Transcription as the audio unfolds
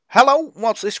Hello,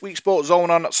 what's this week's Sports Zone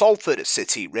on Salford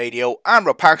City Radio? I'm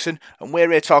Rob Paxson, and we're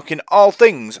here talking all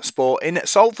things sport in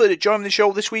Salford. Joining the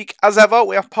show this week, as ever,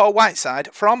 we have Paul Whiteside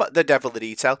from The Devil the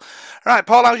Detail. Right,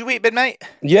 Paul, how's your week been, mate?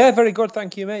 Yeah, very good,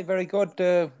 thank you, mate. Very good.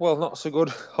 Well, not so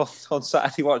good on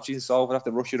Saturday watching Salford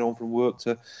after rushing home from work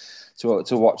to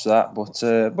watch that.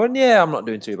 But yeah, I'm not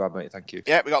doing too bad, mate. Thank you.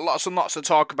 Yeah, we've got lots and lots to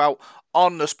talk about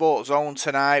on the Sports Zone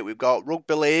tonight. We've got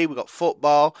rugby league, we've got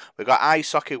football, we've got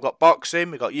ice hockey, we've got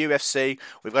boxing, we've got UFC,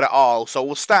 we've got it all. So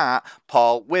we'll start,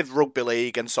 Paul, with rugby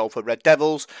league and Salford Red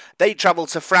Devils. They travelled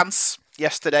to France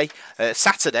Saturday,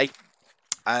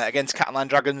 against Catalan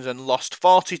Dragons and lost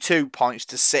 42 points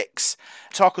to 6.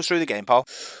 Talk us through the game, Paul.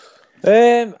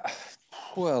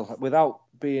 Well, without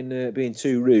being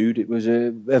too rude, it was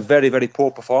a very, very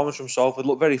poor performance from Salford.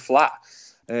 Looked very flat.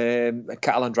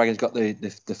 Catalan Dragons got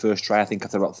the first try, I think,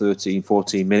 after about 13,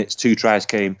 14 minutes. 2 tries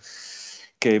came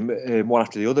one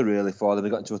after the other, really, for them. They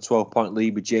got into a 12-point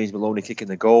lead with James Maloney kicking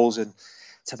the goals. And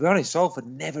to be honest, Salford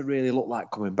never really looked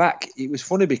like coming back. It was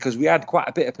funny because we had quite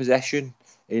a bit of possession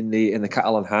in the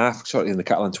Catalan half, in the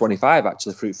Catalan 25,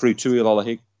 actually, through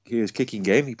Tuilaola his kicking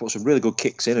game. He put some really good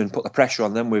kicks in and put the pressure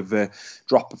on them with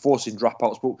forcing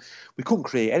dropouts, but we couldn't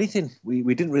create anything.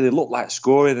 We didn't really look like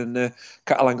scoring, and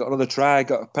Catalan got another try,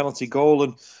 got a penalty goal,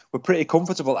 and we're pretty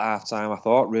comfortable at half time, I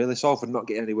thought, really. Salford not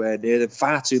getting anywhere near them.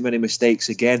 Far too many mistakes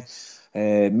again.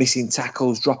 Missing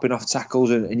tackles, dropping off tackles,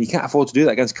 and you can't afford to do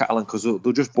that against Catalan because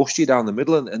they'll just bust you down the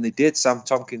middle, and they did. Sam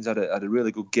Tompkins had a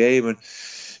really good game,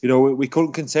 and we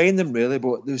couldn't contain them really,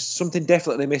 but there's something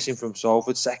definitely missing from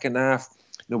Salford. Second half,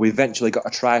 we eventually got a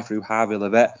try through Harvey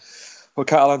Levette, but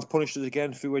Catalan's punished us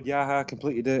again. Fuad Yaha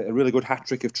completed a really good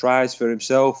hat-trick of tries for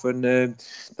himself, and the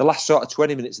last sort of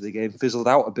 20 minutes of the game fizzled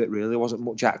out a bit, really. There wasn't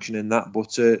much action in that,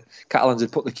 but Catalans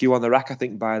had put the queue on the rack, I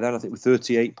think, by then. I think with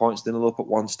 38 points, then up at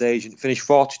one stage, and finished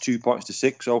 42 points to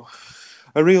 6, so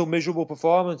a real miserable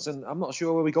performance, and I'm not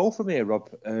sure where we go from here, Rob.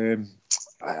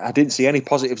 I didn't see any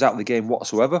positives out of the game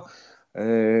whatsoever.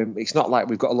 It's not like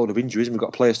we've got a load of injuries and we've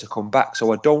got players to come back,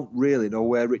 so I don't really know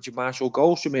where Richard Marshall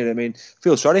goes from here. I mean,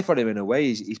 feel sorry for him in a way.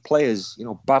 His players,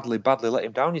 badly let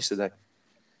him down yesterday.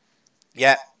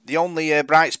 Yeah, the only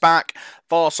bright spark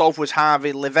for Salford was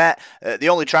Harvey Levette, the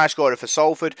only try scorer for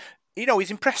Salford.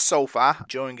 He's impressed so far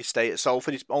during his stay at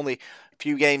Salford. He's only a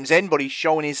few games in, but he's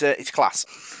showing his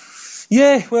class.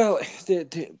 Yeah, well,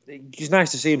 it's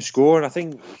nice to see him score, and I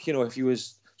think, if he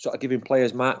was sort of giving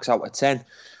players marks out of 10,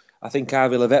 I think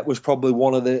Harvey Levette was probably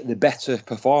one of the better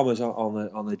performers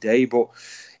on the day. But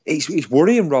it's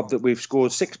worrying, Rob, that we've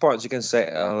scored 6 points against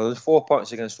 4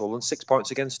 points against Hull, and 6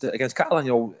 points against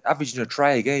Catalan. Averaging a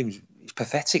try a game is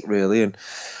pathetic, really, and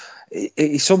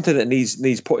it's something that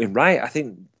needs putting right. I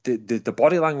think the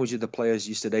body language of the players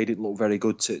yesterday didn't look very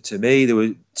good to me. There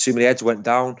were too many heads went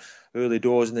down early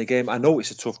doors in the game. I know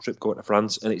it's a tough trip going to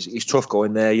France, and it's tough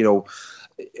going there,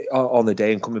 on the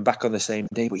day and coming back on the same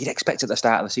day. But you'd expect at the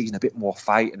start of the season a bit more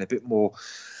fight and a bit more,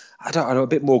 a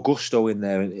bit more gusto in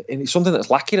there. And it's something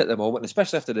that's lacking at the moment,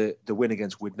 especially after the win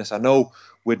against Widnes. I know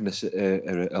Widnes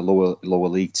are a lower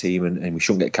league team, and we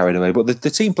shouldn't get carried away. But the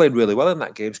team played really well in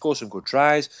that game, scored some good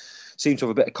tries, seemed to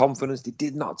have a bit of confidence. They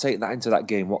did not take that into that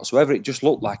game whatsoever. It just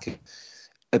looked like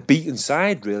a beaten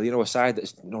side, really. A side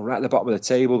that's right at the bottom of the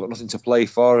table, got nothing to play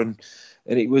for, and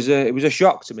it was a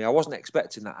shock to me. I wasn't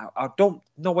expecting that. I don't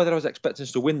know whether I was expecting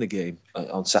us to win the game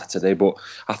on Saturday, but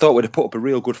I thought we'd have put up a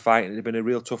real good fight and it'd been a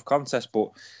real tough contest.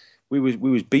 But we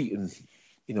was beaten,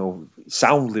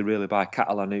 soundly really by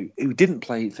Catalan, who didn't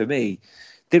play, for me,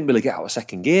 didn't really get out of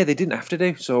second gear. They didn't have to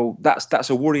do. So that's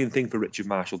a worrying thing for Richard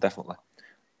Marshall, definitely.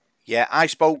 Yeah, I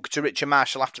spoke to Richard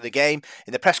Marshall after the game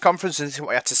in the press conference, and this is what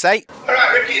he had to say. All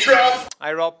right, Ricky, it's Rob.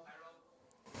 Hi, Rob.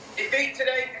 Defeat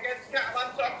today against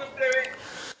Catalan, talk us through it.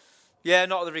 Yeah,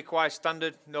 not at the required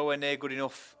standard. Nowhere near good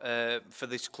enough for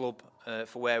this club,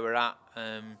 for where we're at.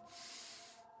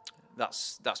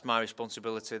 That's my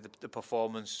responsibility. The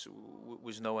performance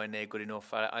was nowhere near good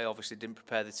enough. I obviously didn't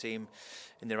prepare the team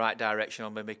in the right direction.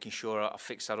 I'm making sure I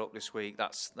fix that up this week.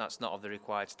 That's not of the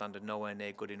required standard. Nowhere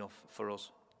near good enough for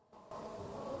us.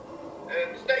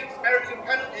 Mistakes, errors and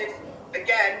penalties,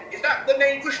 again, is that the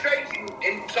main frustration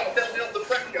in sort of building up the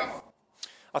pressure?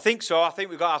 I think so. I think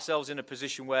we got ourselves in a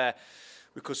position where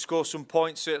we could score some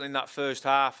points, certainly in that first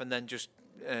half, and then just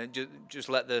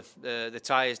let the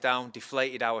tyres down,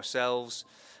 deflated ourselves,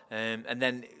 and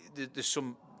then there's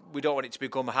some. We don't want it to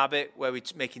become a habit where we're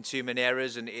making too many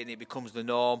errors and it becomes the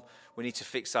norm. We need to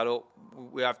fix that up.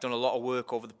 We have done a lot of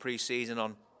work over the pre-season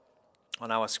on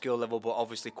our skill level, but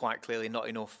obviously quite clearly not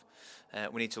enough.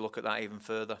 We need to look at that even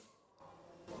further.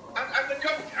 And the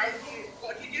coach,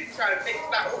 what do you do to try to fix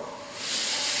that up?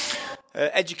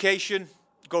 Education,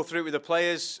 go through it with the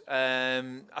players. I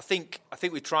think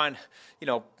we try and,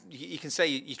 you can say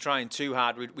you're trying too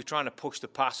hard. We're trying to push the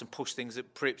pass and push things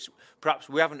that perhaps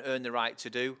we haven't earned the right to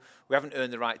do. We haven't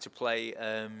earned the right to play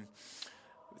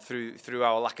through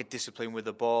our lack of discipline with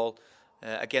the ball.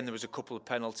 Again, there was a couple of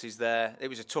penalties there. It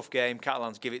was a tough game.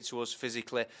 Catalans give it to us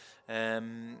physically.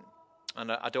 And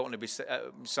I don't want to be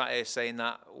sat here saying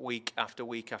that week after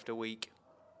week after week.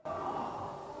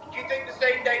 Do you think the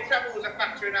same day travel was a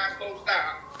factor in our slow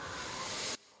start?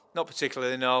 Not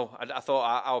particularly, no. I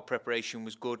thought our preparation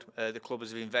was good. The club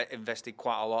has invested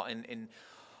quite a lot in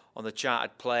on the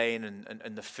chartered plane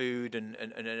and the food and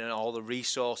all the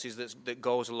resources that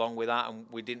goes along with that, and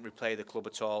we didn't replay the club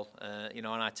at all. And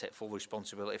I take full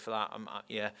responsibility for that.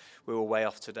 We were way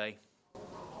off today.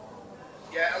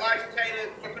 Yeah, Elijah Taylor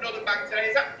took another bang today.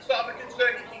 Is that sort of a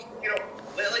concern? He keeps picking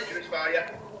up little injuries for you?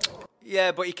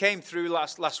 Yeah, but he came through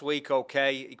last week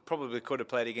okay. He probably could have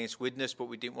played against Widnes, but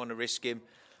we didn't want to risk him.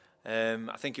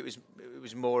 I think it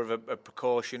was more of a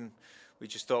precaution. We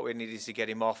just thought we needed to get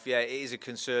him off. Yeah, it is a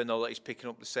concern though that he's picking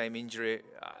up the same injury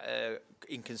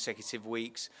in consecutive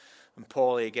weeks, and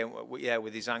Paulie again,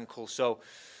 with his ankle. So,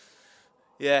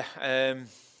 yeah,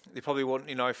 they probably wouldn't.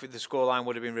 If the scoreline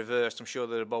would have been reversed, I'm sure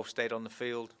they'd have both stayed on the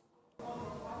field.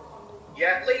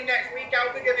 Yeah, Lee next week.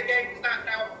 How big of a game is that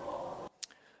now?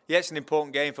 Yeah, it's an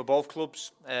important game for both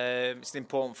clubs. It's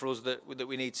important for us that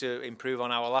we need to improve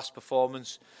on our last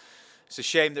performance. It's a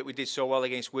shame that we did so well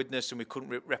against Widnes and we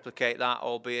couldn't replicate that,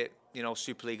 albeit,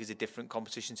 Super League is a different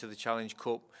competition to the Challenge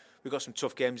Cup. We've got some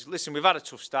tough games. Listen, we've had a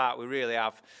tough start, we really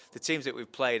have. The teams that we've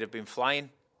played have been flying.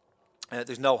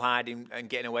 There's no hiding and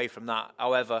getting away from that.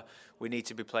 However, we need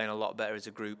to be playing a lot better as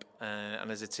a group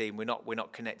and as a team. We're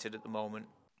not connected at the moment.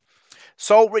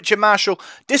 So, Richard Marshall,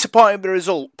 disappointed with the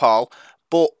result, Paul,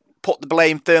 but put the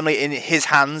blame firmly in his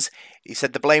hands. He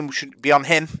said the blame should be on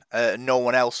him, no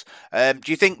one else. Do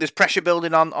you think there's pressure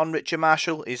building on Richard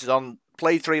Marshall? He's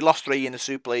played 3, lost 3 in the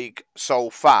Super League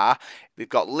so far. We've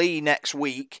got Lee next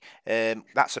week.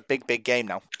 That's a big game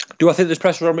now. Do I think there's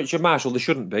pressure on Richard Marshall? There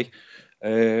shouldn't be.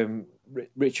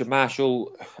 Richard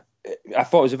Marshall, I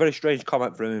thought it was a very strange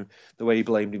comment from him, the way he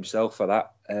blamed himself for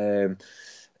that. And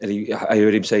I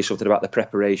heard him say something about the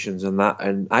preparations and that,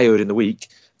 and I heard in the week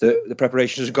that the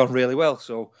preparations have gone really well.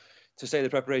 So to say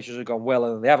the preparations have gone well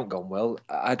and they haven't gone well,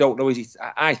 I don't know.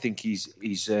 I think he's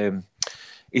a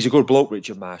good bloke,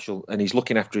 Richard Marshall, and he's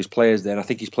looking after his players there. And I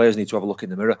think his players need to have a look in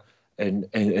the mirror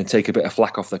and take a bit of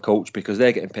flack off the coach, because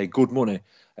they're getting paid good money,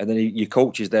 and then your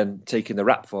coach is then taking the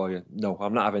rap for you. No,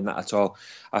 I'm not having that at all.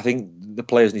 I think the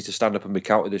players need to stand up and be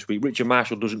counted this week. Richard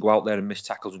Marshall doesn't go out there and miss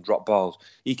tackles and drop balls.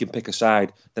 He can pick a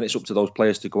side. Then it's up to those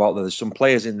players to go out there. There's some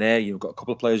players in there. You've got a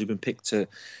couple of players who've been picked in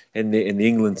the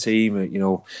England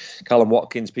team. Callum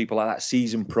Watkins, people like that,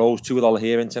 seasoned pros. 2 of all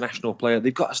here, international player.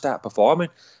 They've got to start performing.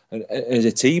 And as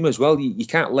a team as well, you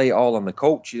can't lay it all on the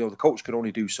coach. The coach can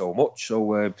only do so much.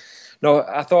 So, no,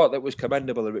 I thought that was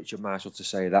commendable of Richard Marshall to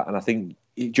say that, and I think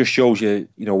it just shows you,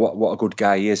 what a good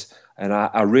guy he is. And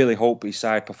I really hope his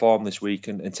side perform this week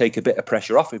and take a bit of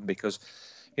pressure off him, because,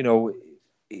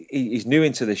 he's new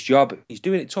into this job. He's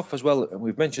doing it tough as well, and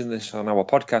we've mentioned this on our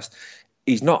podcast.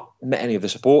 He's not met any of the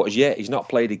supporters yet. He's not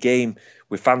played a game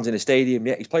with fans in a stadium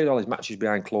yet. He's played all his matches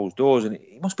behind closed doors, and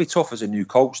it must be tough as a new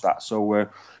coach, that. So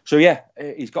yeah,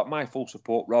 he's got my full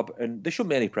support, Rob, and there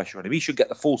shouldn't be any pressure on him. He should get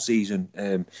the full season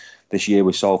this year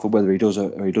with Salford. Whether he does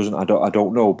or he doesn't, I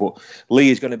don't know. But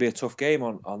Lee is going to be a tough game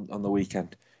on the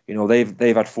weekend.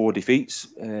 They've had 4 defeats.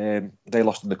 They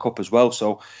lost in the cup as well.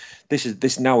 So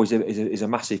this now is a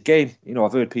massive game.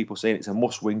 I've heard people saying it's a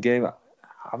must-win game.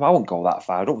 I won't go that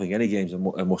far. I don't think any game's a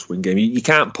must-win game. You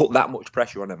can't put that much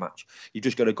pressure on a match. You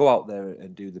just got to go out there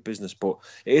and do the business. But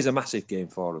it is a massive game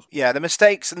for us. Yeah, the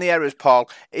mistakes and the errors, Paul,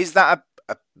 is that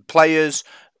a players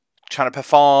trying to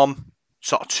perform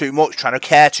sort of too much, trying to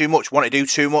care too much, want to do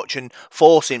too much and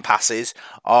forcing passes?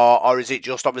 Or is it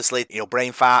just obviously,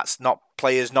 brain farts,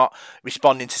 players not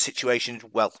responding to situations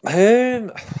well? I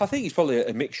think it's probably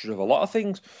a mixture of a lot of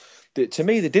things. To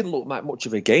me, they didn't look like much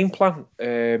of a game plan.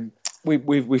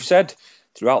 We've said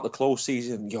throughout the close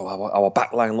season, our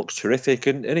back line looks terrific,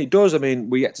 and it does. I mean,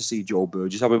 we get to see Joe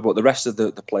Burgess, but the rest of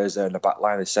the players there in the back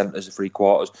line, the centres, the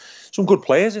 3/4, some good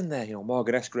players in there.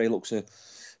 Morgan Escray looks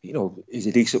he's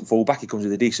a decent fullback. He comes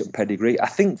with a decent pedigree. I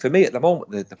think for me at the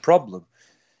moment, the problem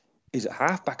is at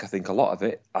half-back. I think a lot of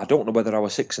it. I don't know whether our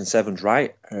 6 and 7's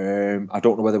right. I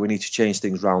don't know whether we need to change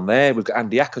things around there. We've got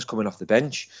Andy Ackers coming off the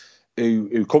bench.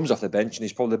 who comes off the bench and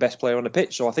is probably the best player on the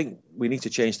pitch. So I think we need to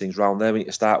change things around there. We need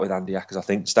to start with Andy Ackers, I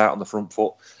think, start on the front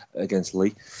foot against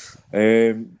Lee.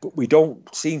 But we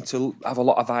don't seem to have a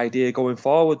lot of idea going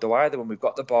forward, though, either. When we've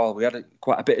got the ball, we had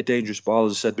quite a bit of dangerous ball,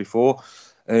 as I said before,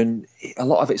 and a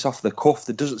lot of it's off the cuff.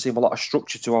 There doesn't seem a lot of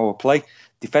structure to our play.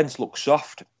 Defence looks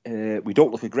soft. We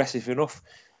don't look aggressive enough.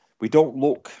 We don't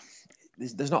look...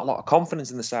 There's not a lot of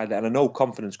confidence in the side there, and I know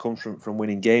confidence comes from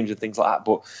winning games and things like that,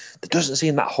 but there doesn't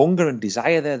seem that hunger and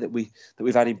desire there that we've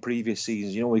had in previous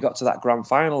seasons. You know, we got to that grand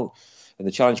final and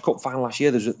the Challenge Cup final last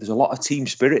year. There's a lot of team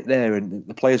spirit there, and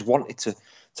the players wanted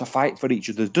to fight for each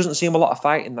other. There doesn't seem a lot of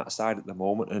fight in that side at the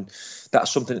moment, and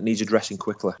that's something that needs addressing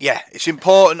quickly. Yeah, it's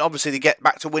important, obviously, to get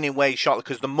back to winning ways shortly,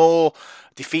 because the more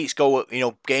defeats go,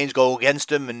 games go against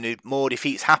them, and the more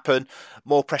defeats happen,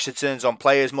 more pressure turns on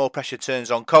players, more pressure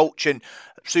turns on coach, and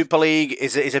Super League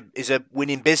is a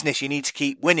winning business. You need to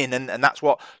keep winning, and that's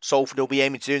what Salford will be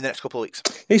aiming to do in the next couple of weeks.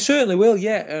 He certainly will,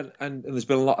 yeah. And there's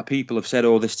been a lot of people have said,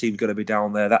 "Oh, this team's going to be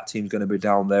down there, that team's going to be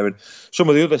down there," and some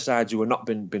of the other sides who have not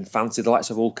been fancied, the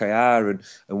likes of Hull KR and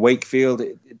Wakefield,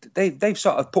 they've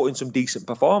sort of put in some decent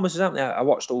performances, haven't they? I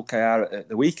watched Hull KR at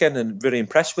the weekend and very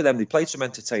impressed with them. They played some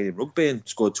entertaining rugby and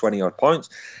scored 20 odd points.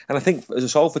 And I think as a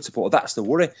Salford supporter, that's the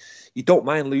worry. You don't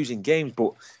mind losing games,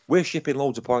 but we're shipping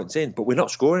loads of points in, but we're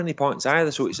not scoring any points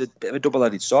either. So it's a bit of a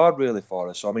double-edged sword, really, for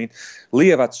us. So, I mean, Lee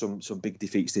have had some big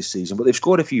defeats this season, but they've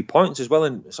scored a few points as well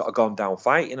and sort of gone down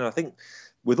fighting. And I think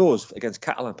with us, against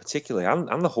Catalan particularly,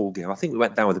 and the whole game, I think we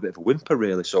went down with a bit of a whimper,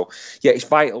 really. So, yeah, it's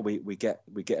vital we get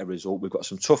a result. We've got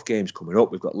some tough games coming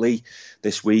up. We've got Lee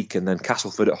this week and then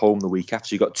Castleford at home the week after.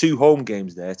 So you've got 2 home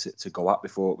games there to go at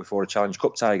before a Challenge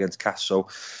Cup tie against Cass. So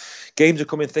games are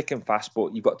coming thick and fast,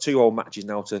 but you've got 2 home matches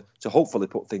now to hopefully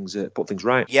put things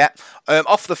right. Yeah.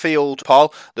 Off the field,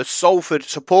 Paul, the Salford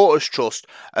Supporters Trust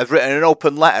have written an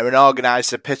open letter and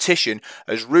organised a petition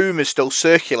as rumours still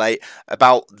circulate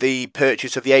about the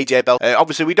purchase of the AJ Bell.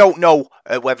 Obviously, we don't know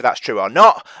whether that's true or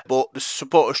not, but the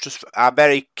Supporters Trust are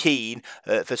very keen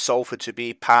for Salford to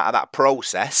be part of that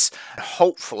process.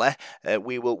 Hopefully,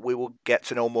 we will get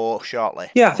to know more shortly.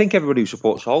 Yeah, I think everybody who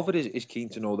supports Salford is keen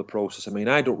to know the process. I mean,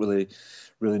 I don't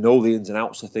really know the ins and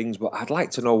outs of things, but I'd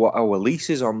like to know what our lease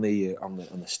is on the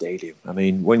stadium. I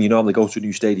mean, when you normally go to a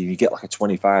new stadium, you get like a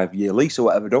 25-year lease or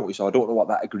whatever, don't we? So I don't know what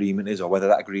that agreement is, or whether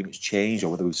that agreement's changed,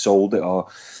 or whether we've sold it or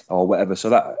whatever. So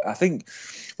that, I think,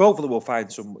 hopefully we'll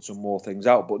find some more things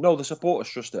out. But no, the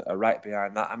supporters trust are right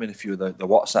behind that. I'm in a few of the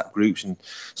WhatsApp groups and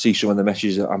see some of the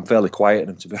messages. I'm fairly quiet in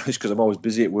them, to be honest, because I'm always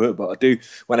busy at work. But I do,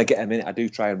 when I get a minute, I do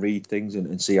try and read things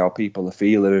and see how people are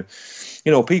feeling.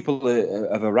 People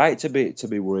have a right to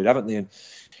be worried, haven't they? And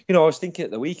I was thinking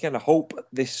at the weekend, I hope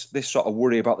this sort of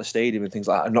worry about the stadium and things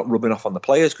like that are not rubbing off on the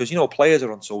players, because players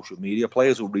are on social media,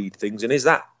 players will read things, and is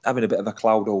that having a bit of a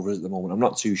cloud over us at the moment? I'm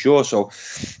not too sure. So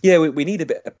yeah, we need a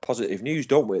bit of positive news,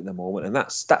 don't we, at the moment? And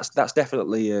that's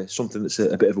definitely something that's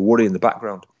a bit of a worry in the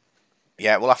background.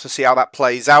 Yeah, we'll have to see how that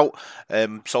plays out.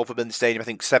 Salford been in the stadium, I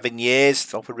think, 7 years.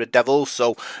 Salford Red Devils,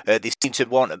 so they seem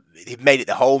to they've made it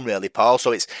their home, really, Paul.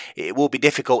 So it will be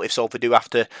difficult if Salford do have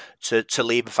to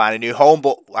leave and find a new home.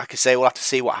 But like I say, we'll have to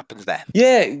see what happens there.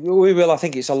 Yeah, we will. I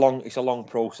think it's a long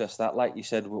process. That, like you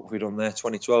said, what we've done there,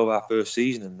 2012, our first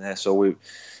season in there. So we've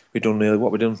done nearly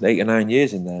 8 or 9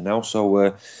 years in there now.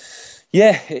 So.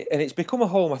 Yeah, and it's become a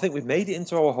home. I think we've made it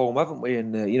into our home, haven't we?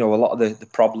 And a lot of the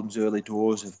problems early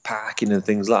doors of parking and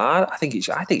things like that. I think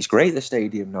it's great, the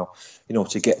stadium now.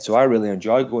 To get to. I really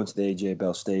enjoy going to the AJ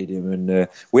Bell Stadium, and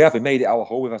we made it our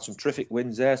home. We've had some terrific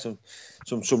wins there, some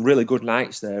really good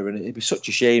nights there, and it'd be such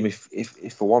a shame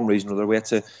if for one reason or other we had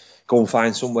to go and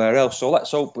find somewhere else. So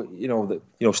let's hope that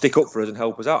stick up for us and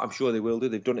help us out. I'm sure they will do.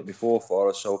 They've done it before for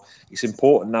us. So it's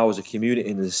important now as a community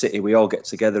and as a city we all get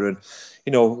together and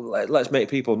let's make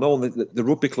people know that the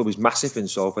rugby club is massive in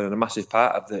Salford and a massive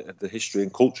part of the history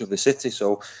and culture of the city.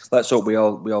 So let's hope we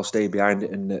all stay behind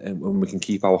it and we can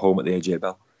keep our home at the AJ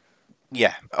Bell.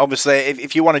 Yeah, obviously,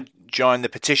 if you want to join the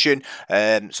petition,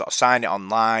 sort of sign it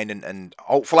online, and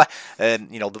hopefully,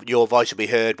 your voice will be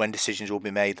heard when decisions will be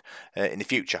made in the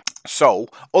future. So,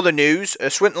 other news: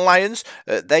 Swinton Lions,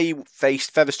 they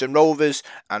faced Featherstone Rovers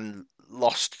and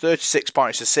lost 36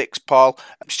 points to 6, Paul.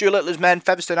 Stuart Littler's men,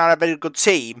 Featherstone are a very good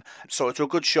team, so it's a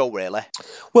good show, really.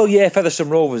 Well, yeah, Featherstone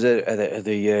Rovers are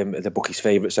the bookies'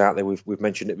 favourites, aren't they? We've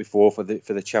mentioned it before for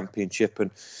the championship,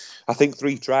 and I think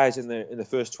 3 tries in the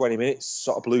first 20 minutes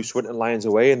sort of blew Swinton Lions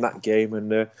away in that game,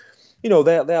 and they'll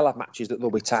have matches that they'll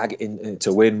be targeting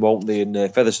to win, won't they? And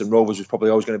Featherstone Rovers was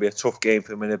probably always going to be a tough game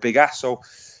for them in a big ass. So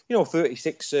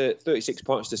 36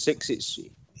 points to 6.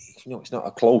 it's not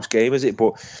a close game, is it?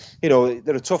 But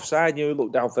they're a tough side. You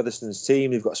look down Featherstone's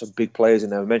team; they've got some big players in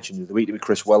there. I mentioned the week with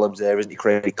Chris Wellams there, isn't he?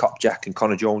 Craig Kopjak and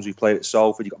Connor Jones, who played at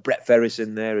Salford. You've got Brett Ferris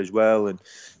in there as well, and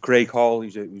Craig Hall,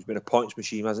 who's been a points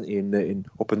machine, hasn't he? In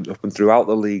up and throughout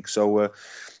the league.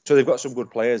 So they've got some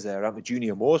good players there. And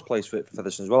Junior Moores plays for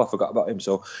Featherstone as well. I forgot about him.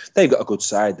 So they've got a good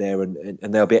side there, and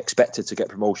they'll be expected to get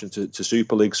promotion to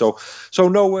Super League. So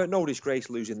no disgrace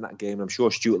losing that game. I'm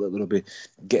sure Stuart Little will be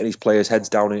getting his players' heads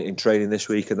down in training this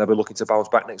week, and they'll be looking to bounce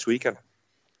back next weekend.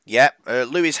 Yeah,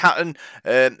 Lewis Hatton,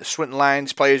 Swinton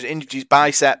Lions players, injured his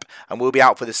bicep and will be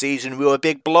out for the season. Real a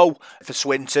big blow for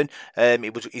Swinton.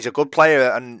 He's a good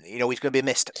player, and he's going to be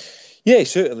missed. Yeah, he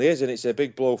certainly is, and it's a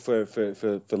big blow for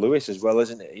Lewis as well,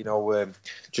 isn't it?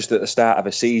 Just at the start of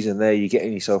a season there, you're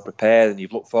getting yourself prepared and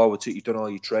you've looked forward to it. You've done all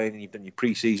your training, you've done your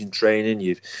pre-season training,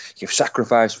 you've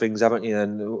sacrificed things, haven't you?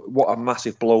 And what a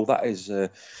massive blow that is.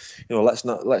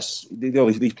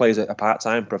 These players are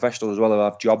part-time professionals as well, who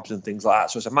have jobs and things like that.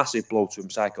 So it's a massive blow to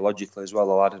him psychologically as well,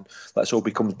 the lad. And let's hope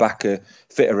he comes back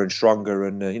fitter and stronger.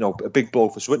 And a big blow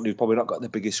for Swinton, who's probably not got the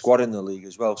biggest squad in the league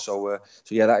as well. So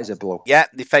yeah, that is a blow. Yeah,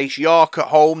 they face York at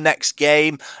home next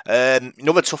game.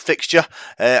 Another tough fixture,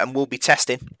 and we'll be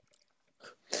testing.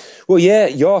 Well, yeah,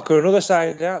 York are another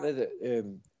side, aren't they?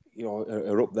 That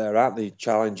are up there, aren't they?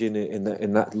 Challenging in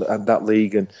that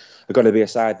league, and are going to be a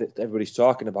side that everybody's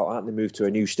talking about, aren't they? Moved to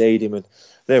a new stadium, and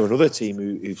they're another team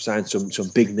who've signed some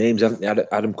big names, haven't they?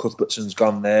 Adam Cuthbertson's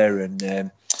gone there,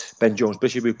 and Ben Jones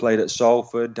Bishop, who played at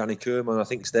Salford, Danny Kerman, I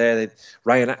think, is there.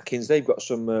 Ryan Atkins, they've got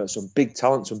some big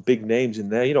talent, some big names in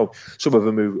there. Some of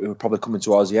them who are probably coming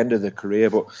towards the end of their career,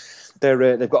 but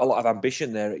they've got a lot of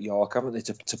ambition there at York, haven't they,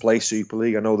 to play Super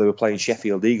League? I know they were playing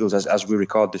Sheffield Eagles as we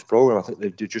record this programme. I think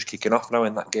they're just kicking off now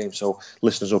in that game, so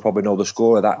listeners will probably know the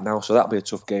score of that now, so that'll be a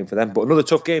tough game for them. But another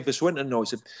tough game for Swinton. No,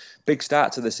 it's a big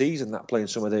start to the season, that playing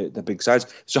some of the big sides.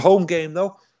 It's a home game,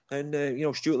 though, and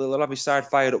Stuart Little will have his side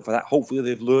fired up for that. Hopefully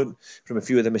they've learned from a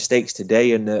few of the mistakes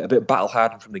today and a bit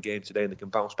battle-hardened from the game today, and they can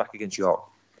bounce back against York.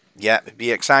 Yeah, it'd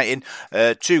be exciting.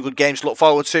 Two good games to look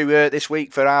forward to this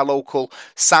week for our local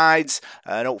sides,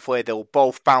 and hopefully they'll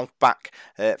both bounce back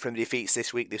from defeats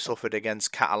this week they suffered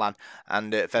against Catalan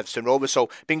and Featherstone Rovers. So,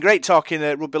 been great talking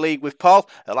rugby league with Paul.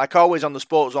 Like always on the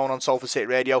Sports Zone on Salford City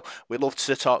Radio, we love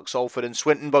to talk Salford and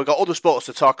Swinton, but we've got other sports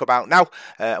to talk about now.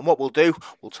 And what we'll do,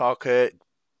 we'll talk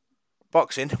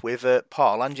boxing with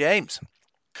Paul and James.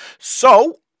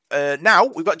 So, now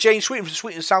we've got James Swinton from the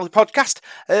Swinton South podcast.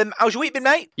 How's your week been,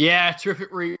 mate? Yeah, terrific,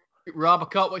 Rob. I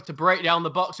can't wait to break down the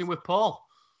boxing with Paul.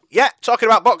 Yeah, talking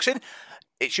about boxing,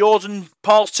 it's yours and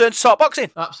Paul's turn to talk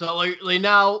boxing. Absolutely.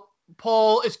 Now,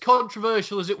 Paul, as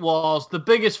controversial as it was, the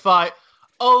biggest fight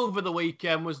over the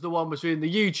weekend was the one between the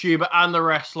YouTuber and the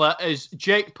wrestler, as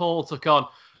Jake Paul took on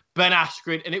Ben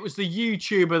Askren, and it was the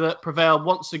YouTuber that prevailed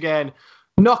once again,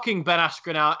 knocking Ben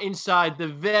Askren out inside the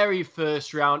very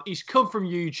first round. He's come from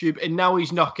YouTube and now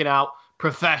he's knocking out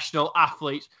professional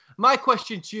athletes. My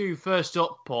question to you first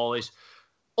up, Paul, is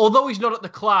although he's not at the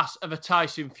class of a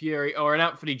Tyson Fury or an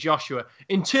Anthony Joshua,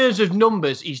 in terms of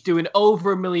numbers, he's doing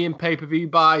over 1 million pay-per-view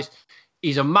buys.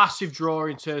 He's a massive draw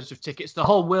in terms of tickets. The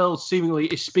whole world seemingly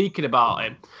is speaking about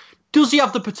him. Does he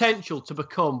have the potential to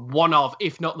become one of,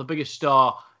 if not the biggest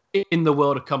star in the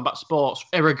world of combat sports,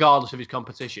 regardless of his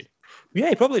competition? Yeah,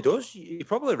 he probably does. You're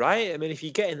probably right. I mean, if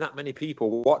you're getting that many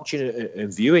people watching it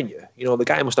and viewing you, the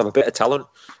guy must have a bit of talent,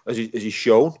 as he's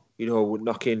shown,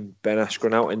 knocking Ben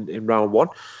Askren out in round one.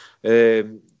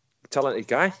 Talented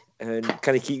guy. And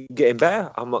can he keep getting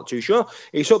better? I'm not too sure.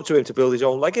 It's up to him to build his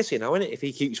own legacy now, isn't it? If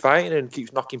he keeps fighting and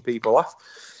keeps knocking people off,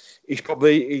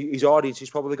 his audience is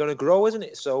probably going to grow, isn't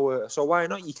it? So why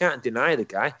not? You can't deny the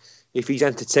guy. If he's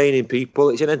entertaining people,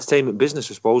 it's an entertainment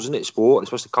business, I suppose, isn't it? Sport, it's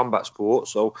supposed to combat sport.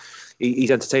 So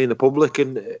he's entertaining the public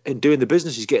and doing the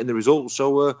business. He's getting the results.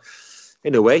 So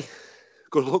in a way,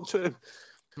 good luck to him.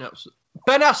 Absolutely.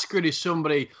 Ben Askren is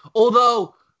somebody,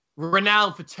 although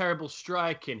renowned for terrible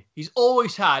striking, he's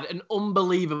always had an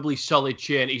unbelievably solid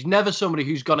chin. He's never somebody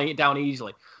who's gone it down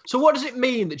easily. So what does it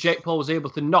mean that Jake Paul was able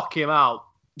to knock him out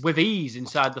with ease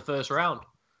inside the first round?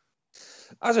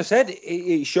 As I said,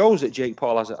 it shows that Jake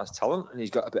Paul has talent and he's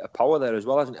got a bit of power there as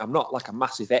well, hasn't he? I'm not like a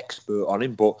massive expert on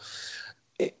him, but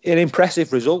an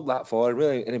impressive result that for him,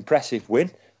 really an impressive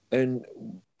win. And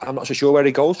I'm not so sure where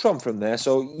he goes from there.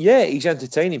 So, yeah, he's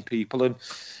entertaining people. And,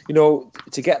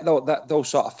 to get those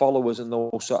sort of followers and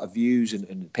those sort of views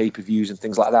and pay-per-views and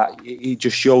things like that, it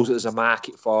just shows that there's a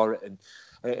market for it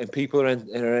and people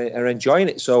are enjoying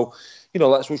it. So,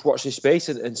 let's just watch this space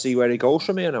and see where he goes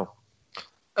from here now.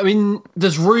 I mean,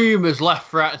 there's rumours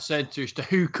left, right and centre as to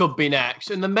who could be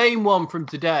next. And the main one from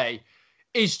today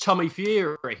is Tommy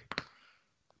Fury.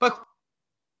 But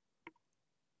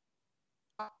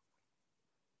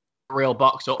real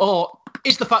boxer, or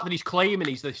is the fact that he's claiming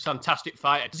he's this fantastic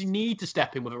fighter, does he need to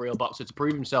step in with a real boxer to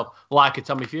prove himself like a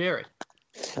Tommy Fury?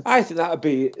 I think that would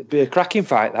be a cracking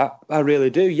fight. That I really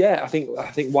do. Yeah, I think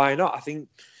why not? I think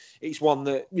it's one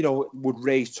that would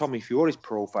raise Tommy Fury's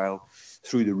profile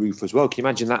through the roof as well. Can you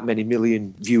imagine that many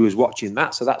million viewers watching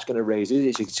that? So that's going to raise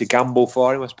it. It's a gamble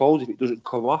for him, I suppose, if it doesn't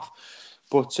come off.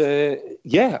 But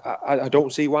I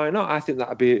don't see why not. I think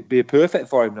that'd be a perfect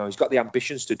for him now. He's got the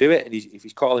ambitions to do it, and if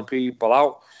he's calling people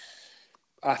out,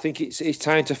 I think it's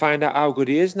time to find out how good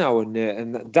he is now, and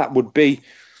that would be.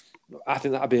 I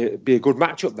think that'd be a good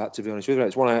matchup. That, to be honest with you,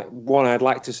 it's one I'd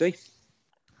like to see.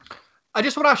 I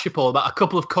just want to ask you, Paul, about a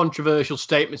couple of controversial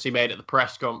statements he made at the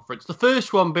press conference. The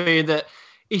first one being that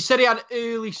he said he had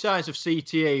early signs of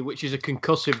CTE, which is a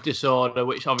concussive disorder,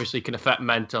 which obviously can affect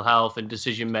mental health and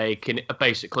decision-making.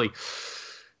 Basically,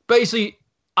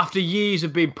 after years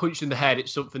of being punched in the head,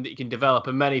 it's something that you can develop,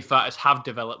 and many fighters have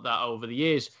developed that over the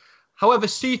years. However,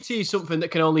 CTE is something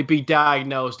that can only be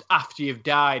diagnosed after you've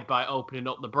died by opening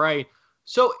up the brain.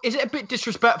 So is it a bit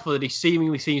disrespectful that he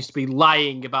seemingly seems to be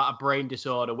lying about a brain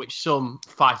disorder, which some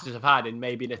fighters have had in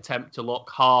maybe an attempt to look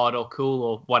hard or cool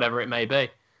or whatever it may be?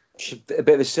 It's a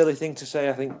bit of a silly thing to say,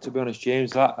 I think, to be honest,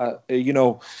 James. That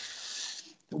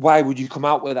why would you come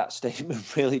out with that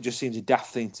statement? Really, it just seems a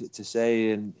daft thing to say.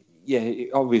 And yeah,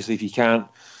 obviously, if you can't,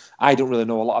 I don't really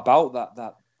know a lot about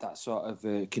that sort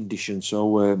of condition.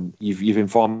 So you've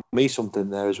informed me something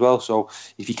there as well. So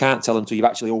if you can't tell until you've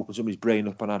actually opened somebody's brain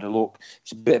up and had a look,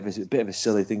 it's a bit of a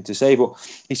silly thing to say. But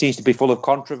he seems to be full of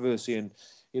controversy, and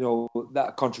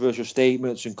that controversial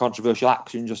statements and controversial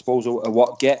actions, I suppose, are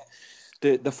what get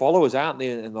the followers, aren't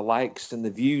they, and the likes and the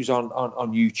views on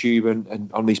YouTube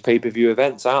and on these pay-per-view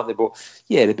events, aren't they? But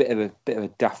yeah, a bit of a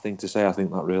daft thing to say, I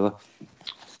think, that really.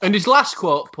 And his last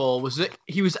quote, Paul, was that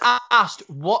he was asked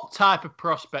what type of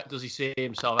prospect does he see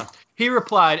himself as. He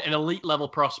replied, an elite level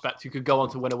prospect who could go on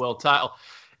to win a world title.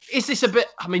 Is this a bit,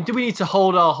 do we need to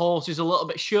hold our horses a little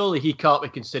bit? Surely he can't be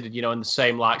considered, in the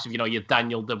same likes of, your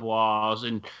Daniel Dubois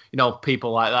and,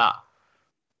 people like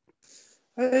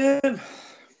that.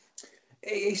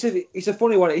 It's a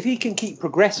funny one. If he can keep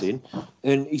progressing,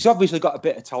 and he's obviously got a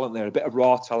bit of talent there, a bit of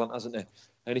raw talent, hasn't he?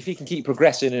 And if he can keep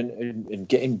progressing and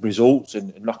getting results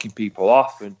and knocking people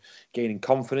off and gaining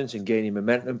confidence and gaining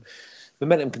momentum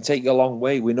can take you a long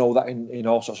way. We know that in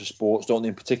all sorts of sports, don't they?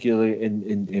 And particularly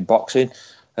in boxing.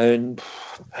 And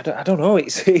I don't know.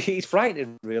 It's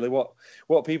frightening, really,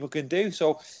 what people can do.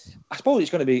 So I suppose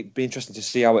it's going to be interesting to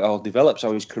see how it all develops,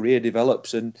 how his career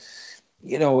develops. And,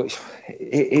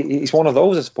 it's one of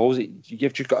those, I suppose.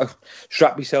 You've just got to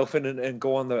strap yourself in and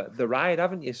go on the ride,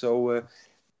 haven't you? So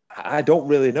I don't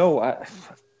really know.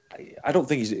 I don't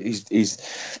think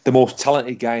he's the most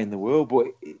talented guy in the world, but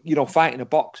fighting a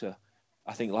boxer,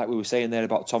 I think, like we were saying there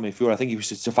about Tommy Fury, I think if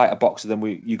he was to fight a boxer, then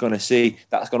you're going to see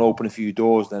that's going to open a few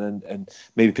doors then, and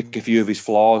maybe pick a few of his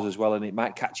flaws as well, and it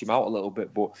might catch him out a little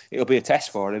bit, but it'll be a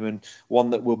test for him and one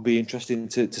that will be interesting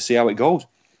to see how it goes.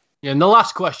 Yeah, and the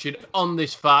last question on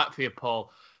this fight for you,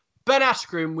 Paul. Ben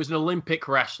Askren was an Olympic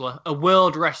wrestler, a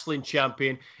world wrestling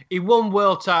champion. He won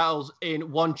world titles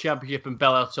in one championship and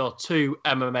Bellator, 2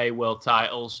 MMA world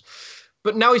titles.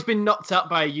 But now he's been knocked out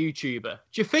by a YouTuber.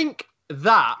 Do you think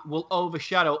that will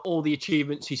overshadow all the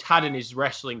achievements he's had in his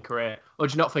wrestling career? Or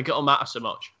do you not think it'll matter so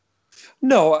much?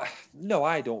 No,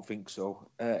 I don't think so.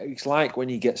 It's like when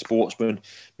you get sportsmen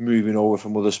moving over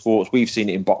from other sports. We've seen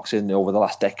it in boxing over the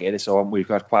last decade or so, and we've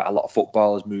had quite a lot of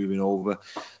footballers moving over,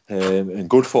 and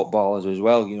good footballers as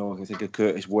well. I think of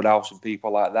Curtis Woodhouse and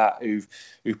people like that who've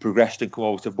progressed and come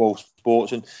over to both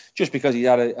sports. And just because he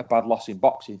had a bad loss in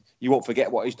boxing, you won't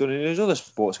forget what he's done in his other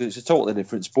sports, because it's a totally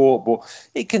different sport. But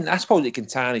I suppose it can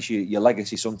tarnish your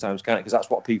legacy sometimes, can't it? Because that's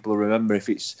what people remember if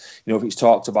it's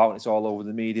talked about and it's all over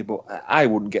the media. But I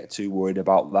wouldn't get too worried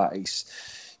about that. It's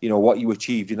what you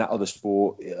achieved in that other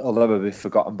sport, it'll never be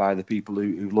forgotten by the people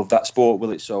who love that sport,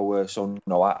 will it? So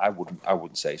no, I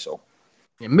wouldn't say so.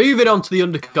 Yeah, moving on to the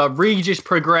undercard, Regis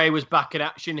Prograis was back in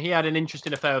action. He had an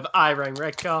interesting affair with Irene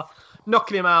Redcar,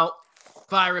 knocking him out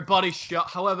via a body shot.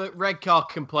 However, Redcar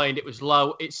complained it was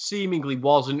low. It seemingly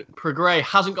wasn't. Prograis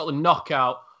hasn't got the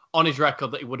knockout on his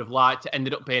record that he would have liked. It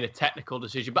ended up being a technical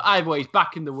decision. But either way, he's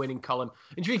back in the winning column.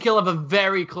 And do you think he'll have a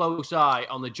very close eye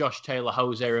on the Josh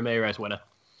Taylor-Jose Ramirez winner?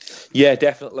 Yeah,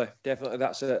 definitely.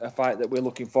 That's a fight that we're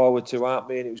looking forward to, aren't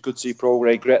we? And it was good to see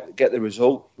Prograis get the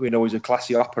result. We know he's a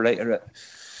classy operator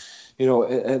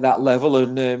at that level,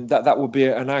 and that would be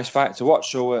a nice fight to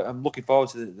watch. So I'm looking forward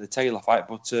to the Taylor fight.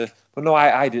 But no,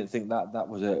 I didn't think that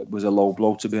was a low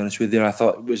blow, to be honest with you. I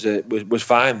thought it was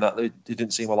fine. That there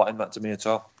didn't seem a lot in that to me at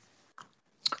all.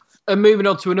 And moving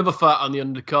on to another fight on the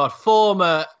undercard,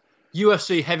 former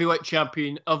UFC heavyweight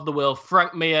champion of the world,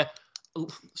 Frank Mir,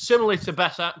 similarly to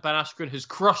Ben Askren, has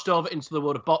crossed over into the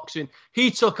world of boxing. He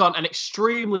took on an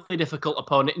extremely difficult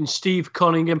opponent in Steve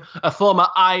Cunningham, a former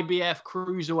IBF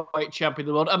cruiserweight champion of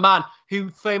the world, a man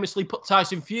who famously put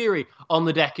Tyson Fury on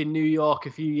the deck in New York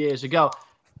a few years ago.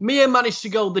 Mir managed to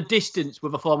go the distance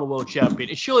with a former world champion,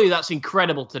 and surely that's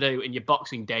incredible to do in your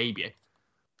boxing debut.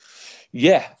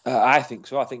 Yeah, I think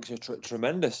so. I think it's a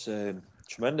tremendous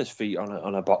feat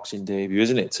on a boxing debut,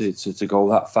 isn't it? To go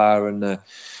that far, and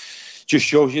just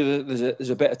shows you that there's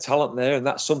a bit of talent there, and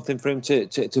that's something for him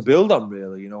to build on.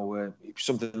 Really,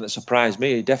 something that surprised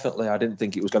me. Definitely, I didn't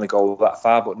think it was going to go that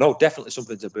far, but no, definitely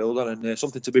something to build on, and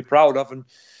something to be proud of, and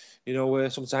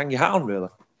something to hang your hat on, really.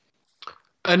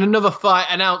 And another fight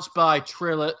announced by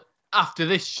Triller. After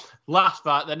this last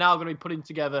fight, they're now going to be putting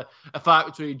together a fight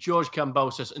between George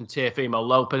Kambosos and Teofimo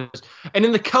Lopez. And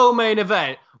in the co-main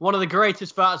event, one of the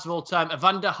greatest fighters of all time,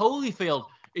 Evander Holyfield,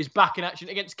 is back in action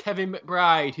against Kevin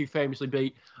McBride, who famously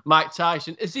beat Mike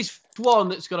Tyson. Is this one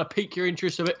that's going to pique your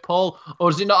interest a bit, Paul? Or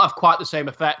does it not have quite the same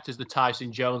effect as the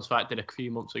Tyson-Jones fight did a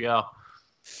few months ago?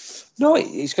 No,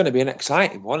 it's going to be an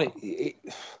exciting one.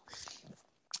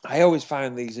 I always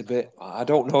find these a bit, I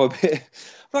don't know, I'm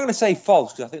not going to say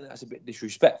false, because I think that's a bit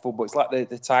disrespectful, but it's like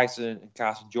the Tyson and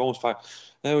Carson Jones fight.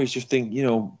 I always just think,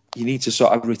 you need to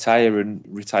sort of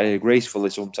retire gracefully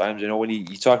sometimes. When you're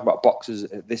talking about boxers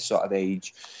at this sort of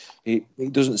age,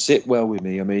 it doesn't sit well with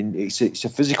me. I mean, it's a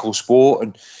physical sport,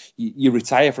 and you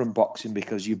retire from boxing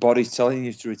because your body's telling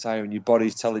you to retire, and your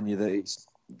body's telling you that it's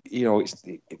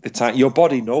the time. Your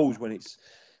body knows when it's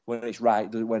right,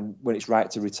 when it's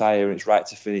right to retire and it's right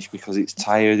to finish, because it's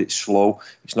tired, it's slow,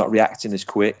 it's not reacting as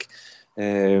quick,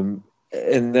 and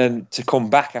then to come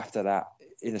back after that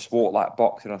in a sport like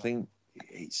boxing, I think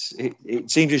it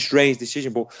seems a strange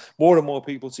decision, but more and more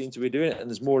people seem to be doing it, and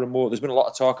there's been a lot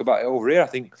of talk about it over here. I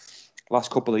think last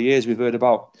couple of years we've heard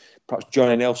about perhaps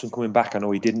Johnny Nelson coming back. I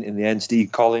know he didn't in the end.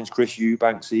 Steve Collins, Chris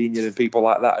Eubanks Sr. and people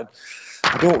like that, and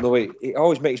I don't know, it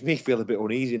always makes me feel a bit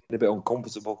uneasy and a bit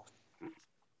uncomfortable.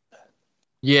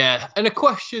 Yeah, and a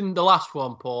question, the last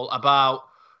one, Paul, about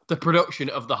the production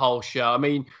of the whole show. I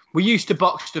mean, we're used to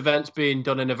boxed events being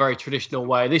done in a very traditional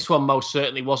way. This one most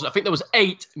certainly wasn't. I think there was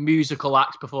 8 musical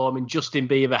acts performing. Justin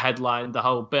Bieber headlined the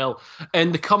whole bill.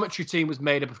 And the commentary team was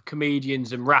made up of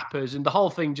comedians and rappers, and the whole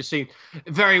thing just seemed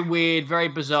very weird, very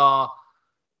bizarre.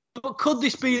 But could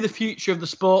this be the future of the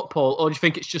sport, Paul, or do you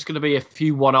think it's just going to be a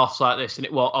few one-offs like this and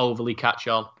it won't overly catch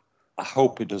on? I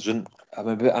hope it doesn't. I'm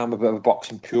a bit of a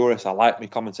boxing purist. I like my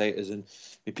commentators and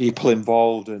the people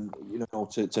involved, and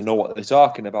to know what they're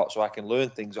talking about, so I can learn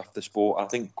things off the sport. I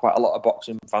think quite a lot of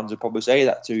boxing fans would probably say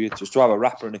that to you. Just to have a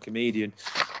rapper and a comedian,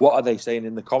 what are they saying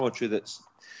in the commentary that's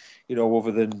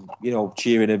other than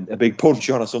cheering a big punch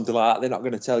on or something like that? They're not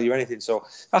going to tell you anything. So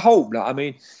I hope not. I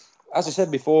mean, as I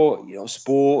said before,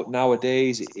 sport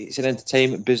nowadays, it's an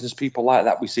entertainment business. People like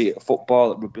that. We see it at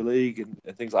football, at rugby league,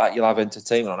 and things like that. You'll have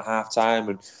entertainment on half time,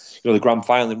 and the grand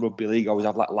final in rugby league always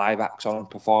have like live acts on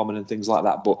performing and things like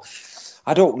that. But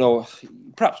I don't know.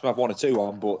 Perhaps we have 1 or 2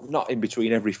 on, but not in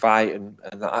between every fight. And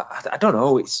I don't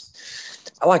know. It's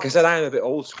like I said, I'm a bit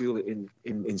old school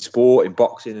in sport, in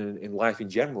boxing, and in life in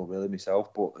general, really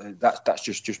myself. But that's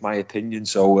just my opinion.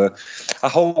 So I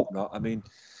hope not. I mean,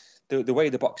 the way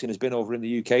the boxing has been over in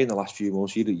the UK in the last few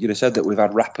months, you'd have said that we've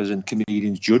had rappers and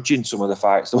comedians judging some of the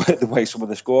fights, the way some of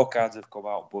the scorecards have come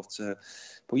out.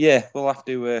 But yeah, we'll have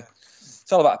to.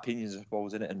 It's all about opinions, I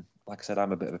suppose, isn't it? And like I said,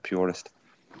 I'm a bit of a purist.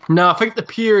 No, I think the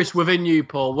purist within you,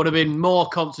 Paul, would have been more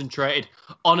concentrated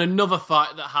on another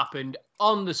fight that happened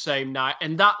on the same night,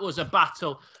 and that was a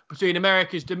battle between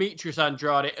America's Demetrius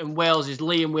Andrade and Wales's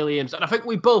Liam Williams. And I think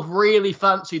we both really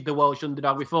fancied the Welsh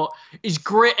underdog. We thought his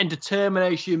grit and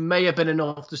determination may have been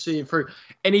enough to see him through,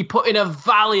 and he put in a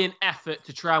valiant effort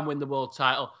to try and win the world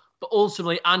title. But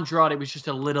ultimately, Andrade was just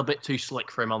a little bit too slick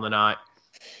for him on the night.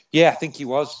 Yeah, I think he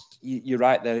was. You're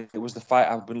right there. It was the fight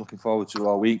I've been looking forward to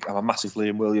all week. I'm a massive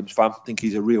Liam Williams fan. I think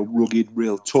he's a real rugged,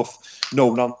 real tough,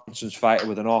 no-nonsense fighter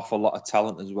with an awful lot of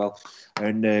talent as well.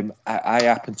 And I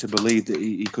happen to believe that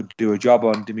he could do a job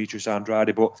on Demetrius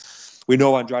Andrade. But we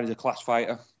know Andrade's a class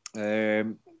fighter.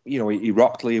 He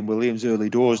rocked Liam Williams early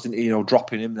doors, didn't he?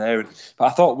 Dropping him there. But I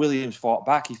thought Williams fought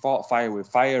back. He fought fire with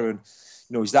fire, and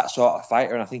he's that sort of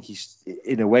fighter, and I think he's,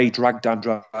 in a way, dragged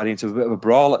Andrade into a bit of a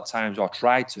brawl at times, or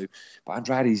tried to. But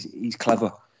Andrade, he's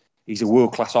clever. he's a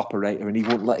world-class operator, and he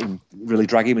wouldn't let him really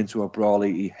drag him into a brawl.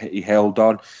 He held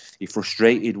on. He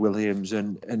frustrated Williams,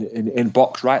 and in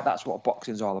box, right? That's what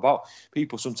boxing's all about.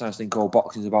 People sometimes think, oh,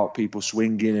 boxing's about people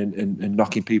swinging and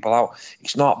knocking people out.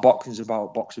 It's not. Boxing's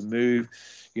about box and move,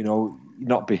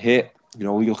 not be hit. You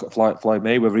look at Floyd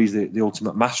Mayweather, he's the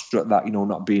ultimate master at that,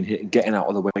 not being hit and getting out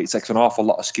of the way. It takes an awful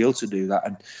lot of skill to do that.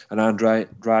 And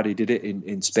Andrade did it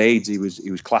in spades. He was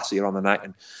classier on the night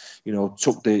and,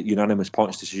 took the unanimous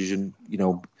points decision.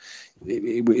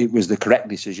 It was the correct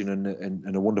decision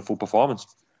and a wonderful performance.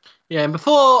 Yeah, and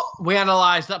before we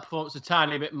analyse that performance a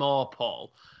tiny bit more,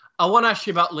 Paul, I want to ask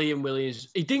you about Liam Williams.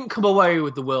 He didn't come away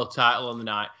with the world title on the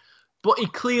night, but he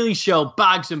clearly showed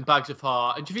bags and bags of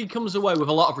heart. And do you think he comes away with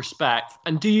a lot of respect?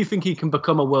 And do you think he can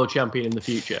become a world champion in the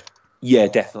future? Yeah,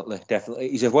 definitely.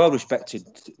 He's a well-respected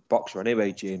boxer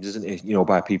anyway, James, isn't he?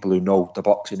 By people who know the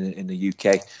boxing in the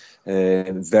UK.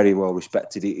 Very well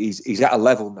respected. He's at a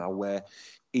level now where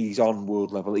he's on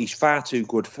world level. He's far too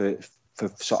good for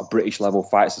sort of British level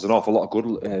fights. There's an awful lot of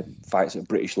good fights at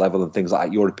British level and things like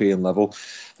that, European level.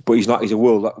 But he's not. He's a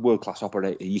world class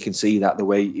operator. You can see that the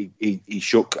way he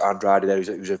shook Andrade there.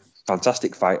 He was a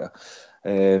fantastic fighter.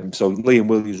 So Liam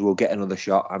Williams will get another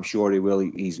shot. I'm sure he will.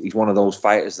 He's one of those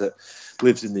fighters that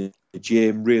lives in the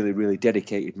gym. Really, really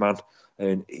dedicated man,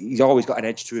 and he's always got an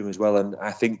edge to him as well. And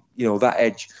I think that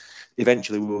edge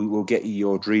eventually will get you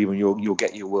your dream, and you'll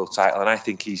get your world title. And I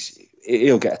think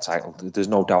he'll get a title. There's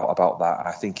no doubt about that.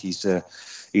 I think he's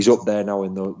up there now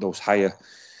in those higher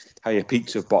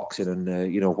peaks of boxing,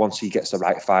 and once he gets the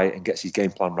right fight and gets his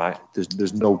game plan right,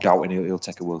 there's no doubt he'll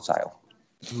take a world title.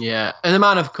 Yeah, and the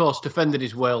man, of course, defended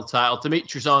his world title,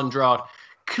 Demetrius Andrade,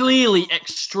 clearly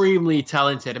extremely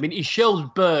talented. I mean, he shows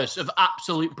bursts of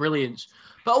absolute brilliance.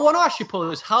 But I want to ask you,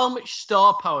 Paul, how much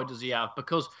star power does he have?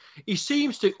 Because he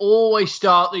seems to always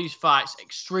start these fights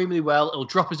extremely well. He'll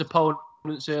drop his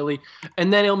opponents early,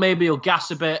 and then he'll gas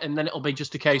a bit, and then it'll be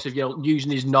just a case of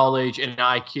using his knowledge and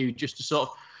IQ just to sort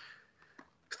of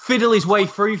fiddle his way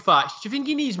through fights. Do you think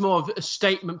he needs more of a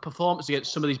statement performance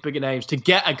against some of these bigger names to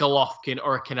get a Golovkin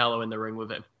or a Canelo in the ring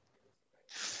with him?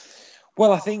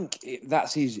 Well, I think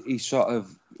that's his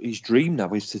dream now,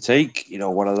 is to take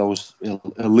one of those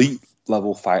elite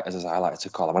level fighters, as I like to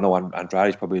call them. I know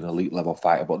Andrade's probably an elite level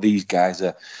fighter, but these guys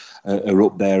are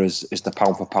up there as the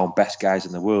pound for pound best guys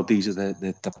in the world. These are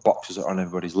the boxers that are on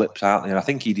everybody's lips, aren't they? And I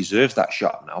think he deserves that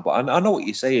shot now. But I know what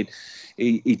you're saying.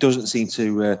 He doesn't seem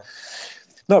to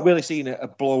not really seen a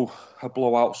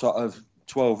blowout sort of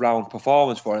 12-round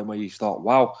performance for him where you thought,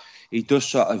 wow, he does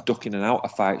sort of duck in and out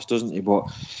of fights, doesn't he? But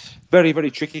very,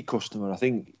 very tricky customer. I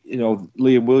think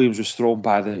Liam Williams was thrown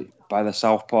by the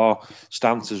southpaw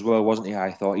stance as well, wasn't he?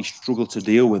 I thought he struggled to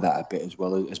deal with that a bit as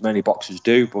well, as many boxers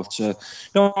do. But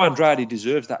Andrade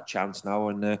deserves that chance now,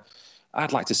 and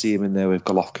I'd like to see him in there with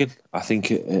Golovkin. I think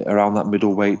around that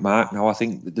middleweight mark now. I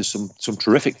think there's some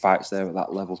terrific fights there at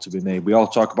that level to be made. We all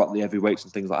talk about the heavyweights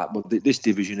and things like that, but this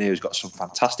division here has got some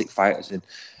fantastic fighters in,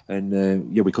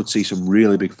 and we could see some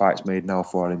really big fights made now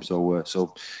for him.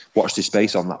 So watch this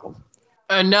space on that one.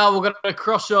 And now we're going to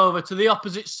cross over to the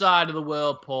opposite side of the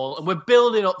world, Paul, and we're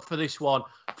building up for this one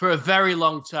for a very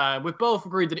long time. We've both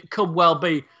agreed that it could well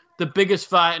be the biggest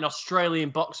fight in Australian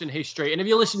boxing history. And if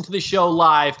you listen to this show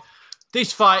live,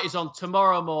 this fight is on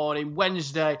tomorrow morning,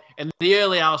 Wednesday, in the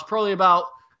early hours, probably about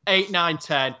 8, 9,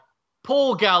 10.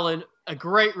 Paul Gallen, a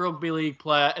great rugby league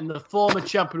player, and the former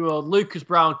champion of the world, Lucas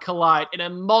Browne, collide in a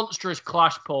monstrous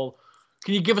clash, Paul.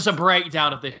 Can you give us a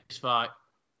breakdown of this fight?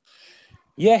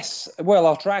 Yes, well,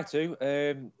 I'll try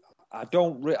to. I've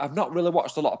not really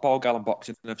watched a lot of Paul Gallen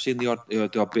boxing, and I've seen the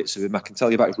odd bits of him. I can tell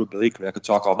you about his rugby league career. I could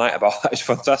talk all night about that. He's a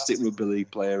fantastic rugby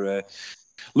league player.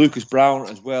 Lucas Browne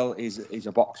as well is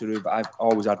a boxer who I've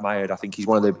always admired. I think he's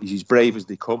he's as brave as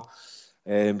they come.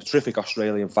 Terrific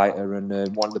Australian fighter,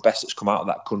 and one of the best that's come out of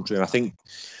that country. And I think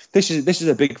this is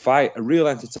a big fight, a real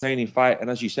entertaining fight. And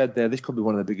as you said there, this could be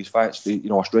one of the biggest fights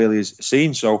Australia's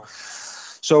seen. So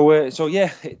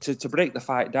yeah, to break the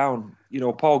fight down,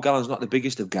 Paul Gallen's not the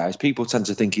biggest of guys. People tend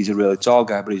to think he's a really tall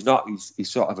guy, but he's not. He's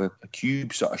sort of a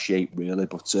cube sort of shape, really,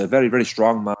 but very, very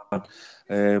strong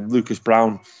man. Lucas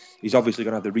Browne, he's obviously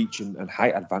going to have the reach and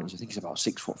height advantage. I think he's about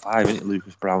 6'5", isn't it,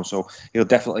 Lucas Browne? So he'll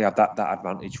definitely have that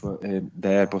advantage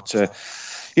there. But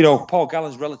Paul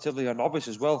Gallen's relatively a novice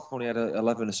as well. Only had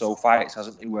 11 or so fights,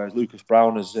 hasn't he? Whereas Lucas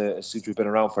Browne has seems to have been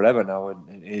around forever now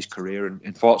in his career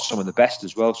and fought some of the best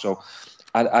as well. So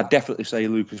I'd definitely say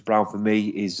Lucas Browne for me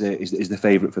is the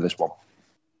favourite for this one.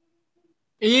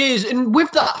 He is, and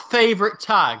with that favourite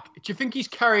tag, do you think he's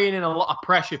carrying in a lot of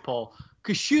pressure, Paul?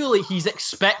 Because surely he's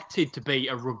expected to be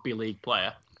a rugby league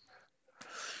player.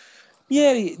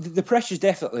 Yeah, the pressure's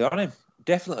definitely on him.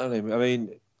 Definitely on him. I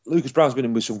mean, Lucas Brown's been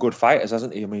in with some good fighters,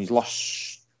 hasn't he? I mean, he's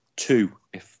lost 2,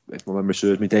 if my memory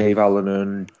serves me, Dave Allen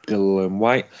and Dylan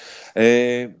White.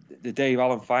 The Dave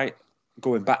Allen fight,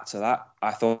 going back to that,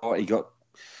 I thought he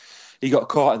got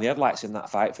caught in the headlights in that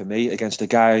fight for me against a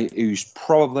guy who's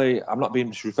probably, I'm not being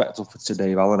disrespectful to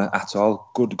Dave Allen at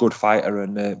all, good fighter,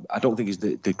 and I don't think he's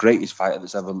the greatest fighter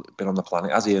that's ever been on the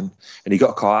planet, has he? And he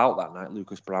got caught out that night,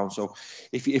 Lucas Brown. So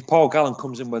if Paul Gallen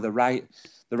comes in with the right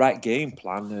game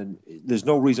plan, and there's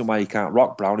no reason why he can't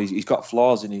rock Brown. He's got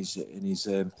flaws in his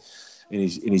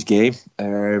game,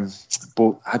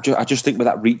 but I just think with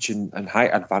that reach and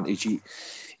height advantage,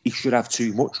 he should have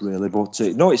too much, really. But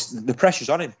no, it's the pressure's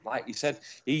on him. Like you said,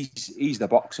 he's the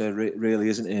boxer, really,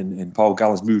 isn't he? And Paul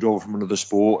Gallen's moved over from another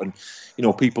sport, and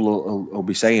people will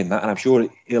be saying that, and I'm sure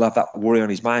he'll have that worry on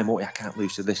his mind. I can't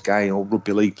lose to this guy,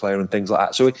 rugby league player and things like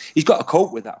that. So he's got to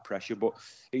cope with that pressure, but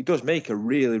it does make a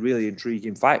really, really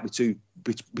intriguing fight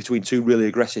between two really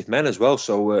aggressive men as well.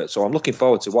 So I'm looking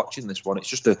forward to watching this one. It's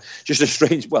just a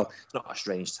strange, well, it's not a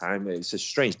strange time. It's a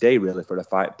strange day really for the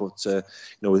fight, but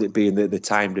with it being the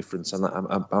time difference, and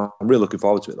I'm really looking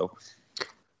forward to it though.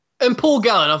 And Paul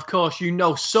Gallen, of course,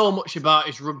 so much about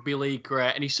his rugby league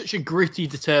career, and he's such a gritty,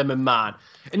 determined man.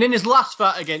 And in his last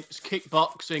fight against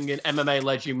kickboxing and MMA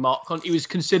legend Mark Hunt, he was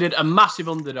considered a massive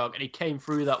underdog, and he came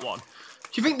through that one.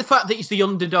 Do you think the fact that he's the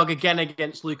underdog again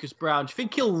against Lucas Brown, do you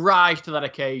think he'll rise to that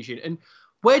occasion? And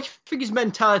where do you think his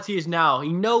mentality is now?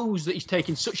 He knows that he's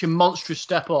taking such a monstrous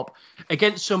step up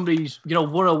against somebody who's,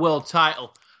 won a world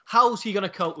title. How's he going to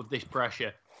cope with this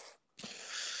pressure?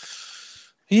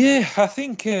 Yeah, I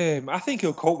think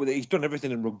he'll cope with it. He's done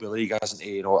everything in rugby league, hasn't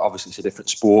he? Obviously it's a different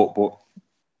sport, but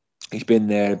he's been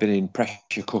there, been in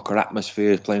pressure cooker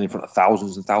atmospheres, playing in front of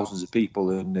thousands and thousands of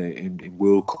people in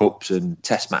World Cups and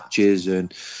Test matches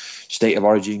and State of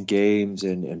Origin games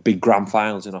and big grand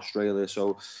finals in Australia.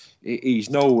 So he's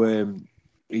no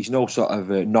sort of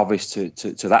novice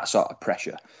to that sort of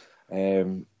pressure.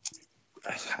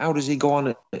 How does he go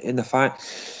on in the fight?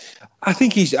 I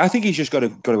think he's just got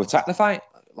to attack the fight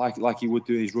like he would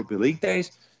do in his rugby league days.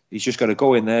 He's just got to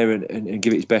go in there and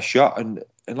give it his best shot. And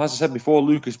as I said before,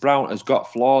 Lucas Brown has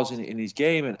got flaws in his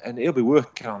game, and he'll be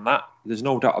working on that. There's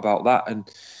no doubt about that. And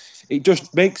it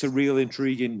just makes a real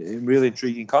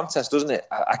intriguing contest, doesn't it?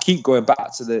 I keep going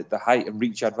back to the height and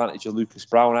reach advantage of Lucas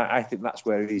Brown. I think that's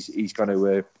where he's going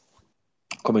to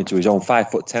come into his own.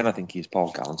 5'10", I think he is,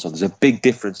 Paul Gallen. So there's a big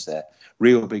difference there,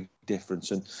 real big difference,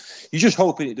 and you're just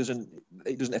hoping it doesn't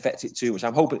affect it too much.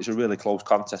 I'm hoping it's a really close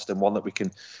contest and one that we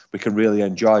can really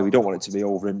enjoy. We don't want it to be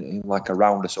over in like a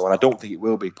round or so, and I don't think it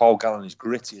will be. Paul Gallen is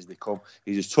gritty as they come.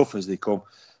 He's as tough as they come,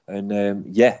 and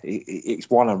it's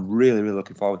one I'm really, really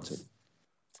looking forward to.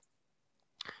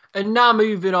 And now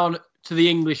moving on to the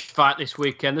English fight this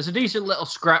weekend. There's a decent little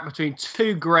scrap between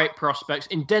two great prospects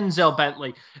in Denzel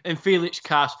Bentley and Felix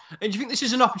Cash. And do you think this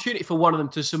is an opportunity for one of them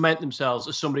to cement themselves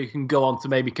as somebody who can go on to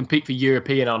maybe compete for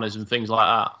European honours and things like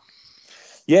that?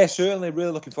 Yeah, certainly.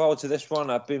 Really looking forward to this one.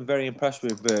 I've been very impressed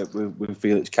with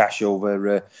Felix Cash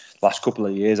over last couple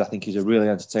of years. I think he's a really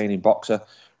entertaining boxer,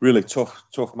 really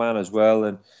tough man as well.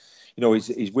 And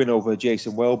his win over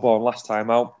Jason Wellborn last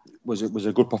time out was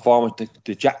a good performance.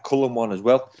 The Jack Cullen one as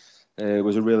well.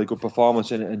 Was a really good performance,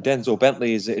 and Denzel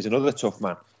Bentley is another tough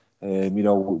man.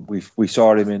 We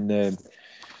saw him in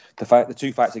the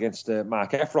 2 fights against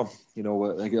Mark Efron.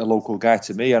 A local guy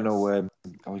to me. I know.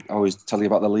 I always tell you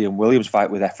about the Liam Williams fight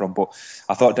with Efron, but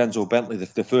I thought Denzel Bentley,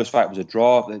 the first fight was a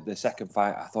draw. The second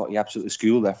fight, I thought he absolutely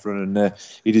schooled Efron, and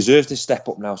he deserves to step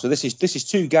up now. So this is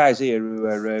 2 guys here who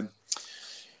are,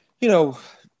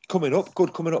 coming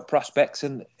up prospects,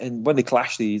 and when they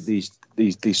clash, these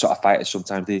sort of fighters,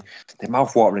 sometimes they're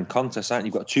mouth-watering contests, aren't you?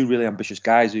 You've got 2 really ambitious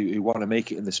guys who want to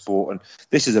make it in the sport, and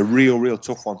this is a real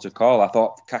tough one to call. I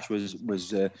thought Cash was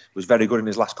very good in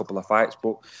his last couple of fights,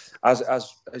 but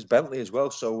as Bentley as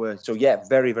well. So yeah,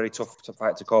 very, very tough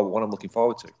fight to call, but one I'm looking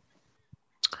forward to.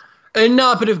 And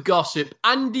now a bit of gossip.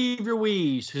 Andy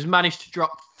Ruiz has managed to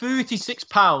drop 36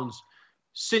 pounds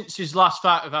since his last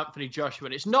fight with Anthony Joshua,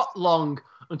 and it's not long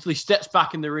until he steps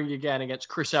back in the ring again against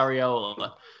Chris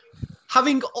Arreola.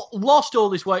 Having lost all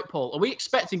this weight, Paul, are we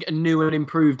expecting a new and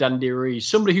improved Andy Ruiz,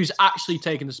 somebody who's actually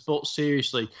taken the sport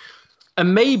seriously?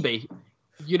 And maybe,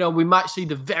 we might see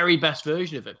the very best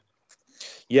version of him.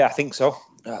 Yeah, I think so.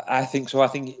 I think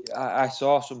I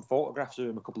saw some photographs of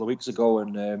him a couple of weeks ago,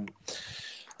 and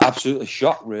absolutely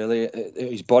shocked, really, at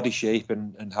his body shape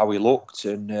and how he looked.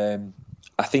 And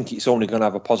I think it's only going to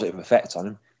have a positive effect on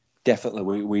him.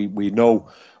 Definitely, we know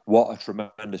what a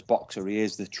tremendous boxer he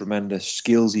is, the tremendous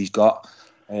skills he's got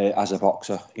as a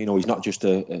boxer. He's not just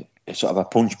a sort of a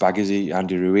punch bag, is he?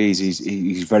 Andy Ruiz.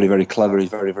 He's very, very clever. He's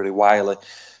very, very wily,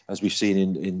 as we've seen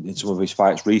in some of his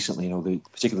fights recently.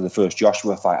 Particularly the first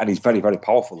Joshua fight, and he's very, very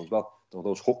powerful as well.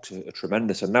 Those hooks are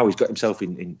tremendous, and now he's got himself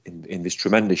in this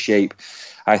tremendous shape.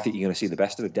 I think you're going to see the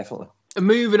best of it, definitely. And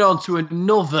moving on to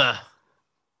another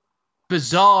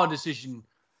bizarre decision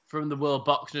from the World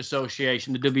Boxing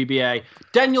Association, the WBA.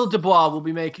 Daniel Dubois will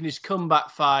be making his comeback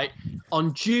fight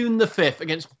on June the 5th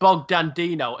against Bogdan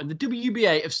Dino, and the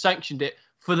WBA have sanctioned it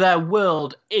for their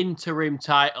world interim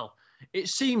title. It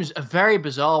seems a very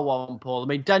bizarre one, Paul. I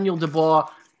mean, Daniel Dubois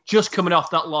just coming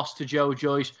off that loss to Joe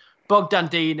Joyce. Bogdan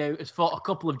Dino has fought a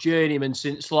couple of journeymen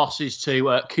since losses to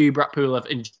Kubrat Pulev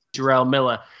and Jarrell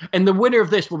Miller. And the winner of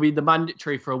this will be the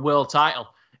mandatory for a world title.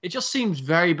 It just seems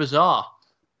very bizarre.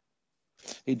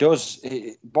 It does.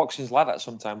 Boxing's like that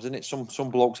sometimes, isn't it? Some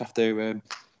blokes have to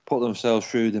put themselves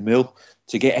through the mill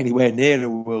to get anywhere near a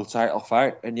world title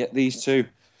fight, and yet these two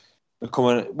are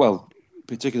coming. Well,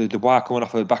 particularly Dubois coming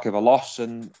off the back of a loss,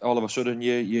 and all of a sudden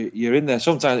you're in there.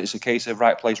 Sometimes it's a case of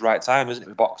right place, right time, isn't it?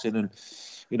 With boxing, and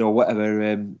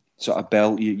whatever sort of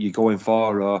belt you're going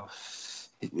for, or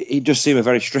it just seemed a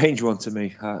very strange one to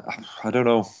me. I don't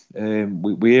know.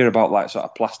 We hear about like sort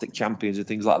of plastic champions and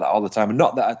things like that all the time, and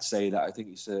not that I'd say that. I think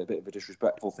it's a bit of a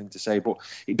disrespectful thing to say, but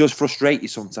it does frustrate you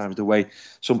sometimes the way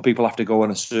some people have to go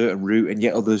on a certain route, and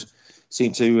yet others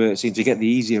seem to get the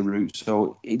easier route.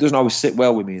 So it doesn't always sit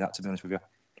well with me, that, to be honest with you.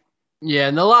 Yeah,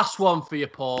 and the last one for you,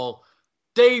 Paul.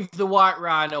 Dave the White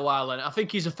Rhino Allen. I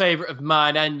think he's a favourite of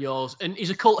mine and yours, and he's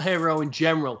a cult hero in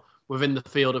general within the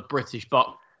field of British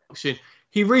boxing.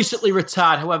 He recently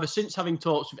retired, however, since having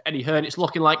talks with Eddie Hearn, it's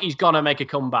looking like he's going to make a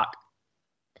comeback.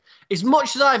 As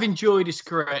much as I've enjoyed his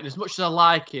career and as much as I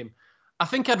like him, I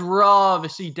think I'd rather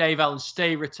see Dave Allen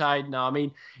stay retired now. I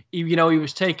mean, he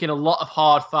was taking a lot of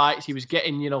hard fights. He was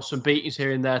getting, some beatings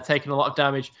here and there, taking a lot of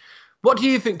damage. What do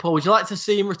you think, Paul? Would you like to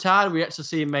see him retire, or would you like to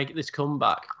see him make this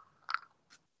comeback?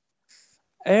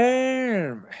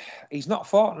 He's not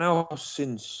fought now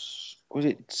since... Was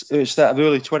it start of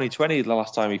early 2020 the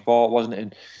last time he fought, wasn't it?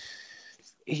 And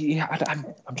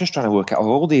I'm just trying to work out how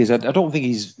old he is. I don't think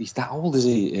he's that old, is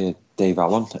he, Dave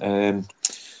Allen?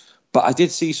 But I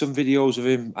did see some videos of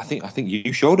him. I think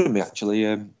you showed me actually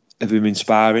of him in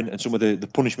sparring and some of the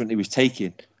punishment he was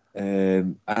taking.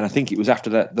 And I think it was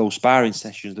after those sparring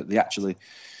sessions that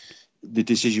the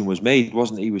decision was made,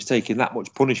 wasn't it? He was taking that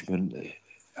much punishment.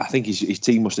 I think his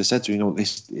team must have said to him,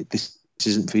 this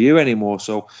isn't for you anymore.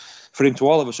 So for him to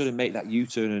all of a sudden make that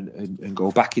U-turn and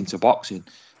go back into boxing,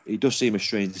 it does seem a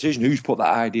strange decision. Who's put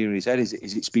that idea in his head? Is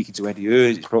it speaking to Eddie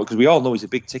Hearn? Because we all know he's a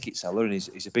big ticket seller and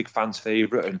he's a big fan's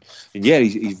favourite. And yeah,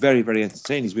 he's very, very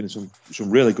entertaining. He's been in some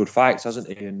really good fights, hasn't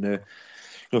he? And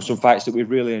some fights that we've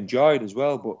really enjoyed as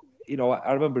well. But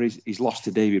I remember his loss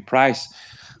to David Price.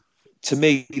 To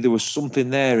me, there was something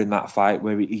there in that fight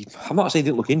where I'm not saying he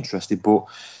didn't look interested, but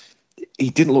he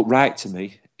didn't look right to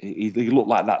me. He looked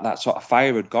like that sort of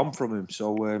fire had gone from him.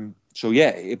 So yeah,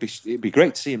 it'd be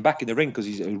great to see him back in the ring because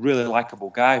he's a really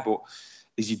likeable guy. But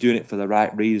is he doing it for the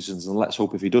right reasons? And let's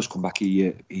hope if he does come back,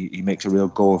 he makes a real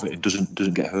go of it and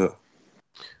doesn't get hurt.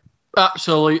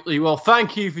 Absolutely. Well,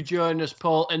 thank you for joining us,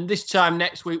 Paul. And this time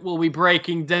next week, we'll be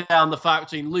breaking down the fight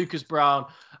between Lucas Brown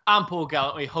and Paul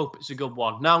Gallant. We hope it's a good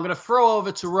one. Now I'm going to throw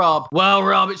over to Rob. Well,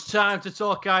 Rob, it's time to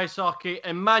talk ice hockey.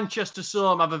 And Manchester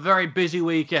Storm have a very busy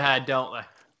week ahead, don't they?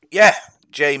 Yeah,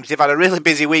 James, they've had a really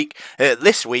busy week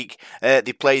this week.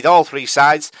 They played all three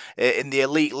sides in the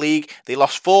Elite League. They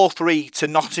lost 4-3 to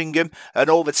Nottingham. An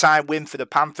overtime win for the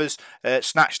Panthers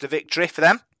snatched the victory for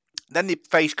them. Then they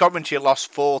faced Coventry and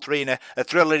lost 4-3 in a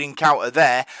thrilling encounter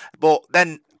there. But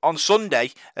then on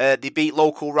Sunday, they beat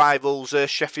local rivals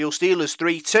Sheffield Steelers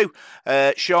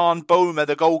 3-2. Sean Boehmer,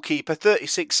 the goalkeeper,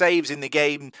 36 saves in the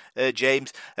game,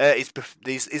 James, is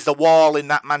the wall in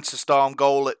that Manchester Storm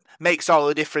goal. It makes all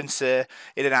the difference in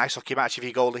an ice hockey match if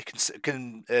your goalie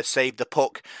can save the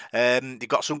puck. They've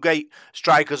got some great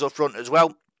strikers up front as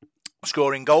well,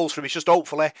 scoring goals for him. It's just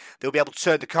hopefully they'll be able to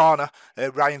turn the corner,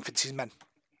 Ryan Finch's men.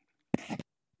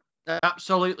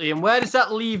 Absolutely. And where does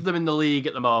that leave them in the league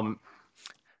at the moment?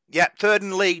 Yeah, third in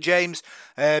the league, James.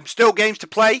 Still games to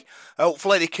play.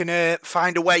 Hopefully they can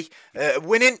find a way of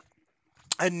winning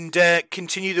and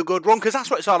continue the good run, because that's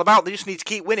what it's all about. They just need to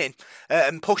keep winning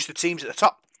and push the teams at the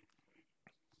top.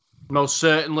 Most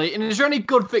certainly. And is there any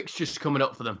good fixtures coming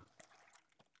up for them?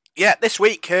 Yeah, this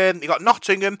week they've got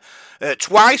Nottingham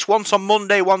twice, once on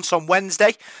Monday, once on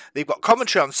Wednesday. They've got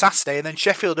Coventry on Saturday and then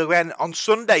Sheffield again on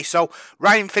Sunday. So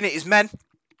Ryan Finnity's men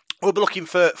will be looking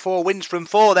for 4 wins from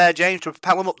 4 there, James, to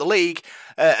propel them up the league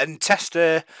and test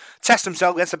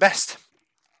themselves against the best.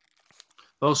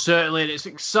 Well, certainly, and it's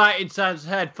exciting times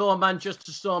ahead for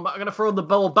Manchester Storm. But I'm going to throw the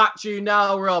ball back to you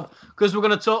now, Rob, because we're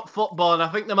going to talk football. And I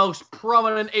think the most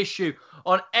prominent issue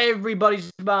on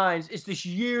everybody's minds is this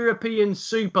European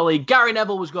Super League. Gary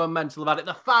Neville was going mental about it.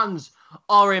 The fans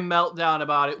are in meltdown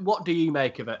about it. What do you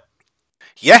make of it?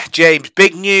 Yeah, James,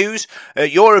 big news.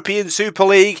 European Super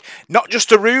League, not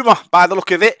just a rumour by the look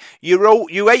of it.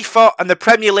 UEFA and the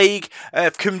Premier League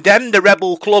have condemned the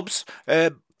rebel clubs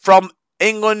from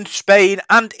England, Spain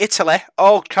and Italy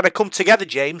all kind of come together,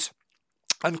 James,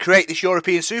 and create this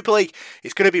European Super League.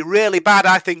 It's going to be really bad,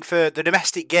 I think, for the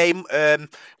domestic game.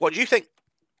 What do you think?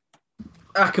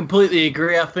 I completely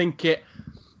agree. I think it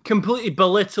completely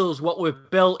belittles what we've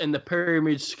built in the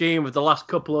pyramid scheme of the last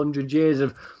couple of 100 years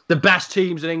of the best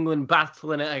teams in England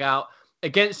battling it out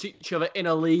against each other in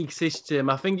a league system.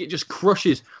 I think it just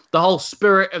crushes the whole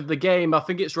spirit of the game. I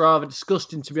think it's rather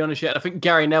disgusting, to be honest. Yet I think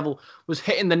Gary Neville was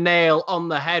hitting the nail on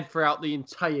the head throughout the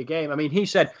entire game. I mean, he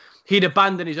said he'd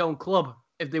abandon his own club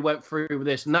if they went through with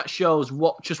this, and that shows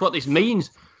what this means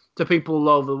to people all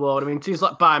over the world. I mean, teams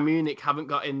like Bayern Munich haven't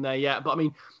got in there yet, but I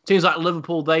mean, teams like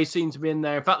Liverpool, they seem to be in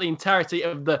there. In fact, the entirety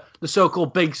of the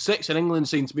so-called Big Six in England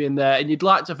seem to be in there, and you'd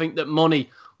like to think that money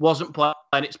wasn't playing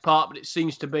its part, but it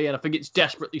seems to be, and I think it's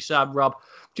desperately sad, Rob.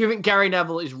 Do you think Gary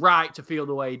Neville is right to feel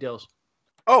the way he does?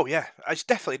 Oh, yeah, it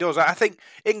definitely does. I think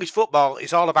English football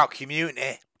is all about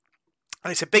community.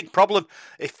 And it's a big problem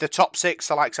if the top six,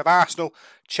 the likes of Arsenal,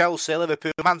 Chelsea,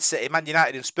 Liverpool, Man City, Man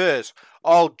United and Spurs,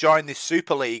 all join this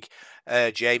Super League,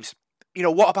 James. You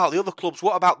know, what about the other clubs?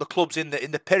 What about the clubs in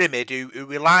the pyramid who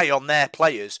rely on their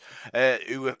players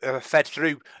who are fed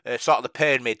through sort of the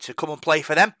pyramid to come and play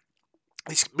for them?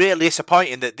 It's really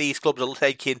disappointing that these clubs are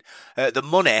taking the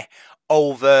money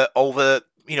over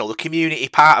the community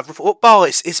part of football.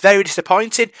 It's very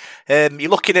disappointing.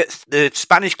 You're looking at the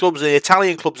Spanish clubs, the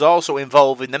Italian clubs also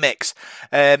involved in the mix.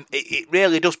 It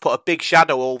really does put a big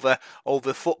shadow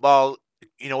over football,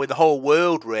 in the whole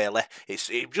world. Really,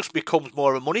 it just becomes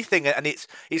more of a money thing, and it's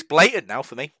blatant now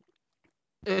for me.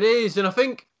 It is, and I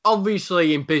think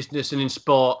obviously in business and in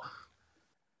sport,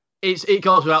 it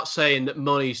goes without saying that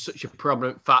money is such a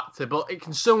prominent factor, but it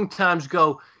can sometimes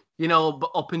go,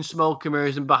 up in smoke and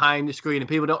mirrors and behind the screen, and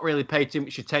people don't really pay too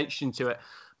much attention to it.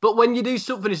 But when you do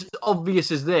something as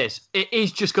obvious as this, it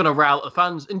is just going to rile the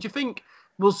fans. And do you think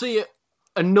we'll see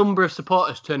a number of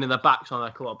supporters turning their backs on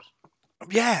their clubs?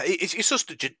 Yeah, it's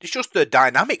just the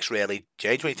dynamics, really,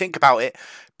 James. When you think about it,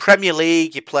 Premier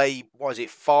League, you play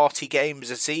 40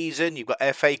 games a season. You've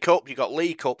got FA Cup, you've got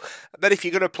League Cup. And then if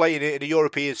you're going to play in a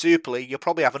European Super League, you'll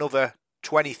probably have another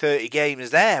 20, 30 games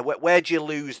there. Where do you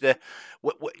lose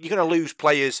you're going to lose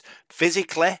players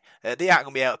physically. They aren't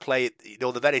going to be able to play at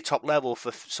the very top level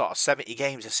for sort of 70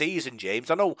 games a season,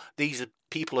 James. I know these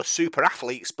people are super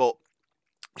athletes, but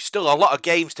still a lot of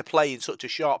games to play in such a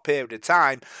short period of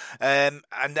time. And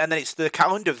then it's the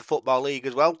calendar of the Football League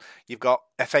as well. You've got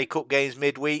FA Cup games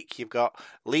midweek, you've got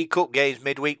League Cup games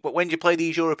midweek, but when do you play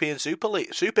these European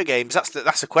Super games? That's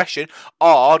the question.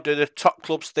 Or do the top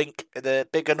clubs think they're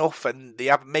big enough and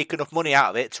they make enough money out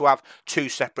of it to have two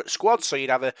separate squads? So you'd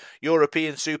have a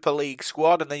European Super League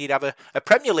squad, and then you'd have a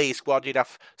Premier League squad. You'd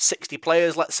have 60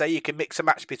 players, let's say. You can mix a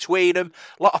match between them.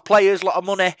 A lot of players, a lot of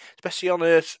money, especially on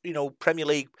a Premier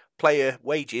League player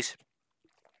wages.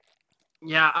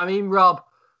 Yeah, I mean, Rob,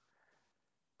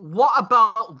 what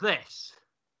about this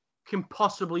can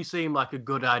possibly seem like a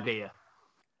good idea?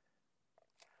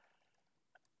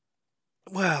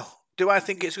 Well, do I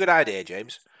think it's a good idea,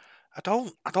 James? I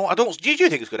don't. Do you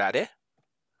think it's a good idea?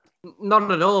 Not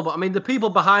at all, but I mean, the people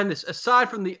behind this, aside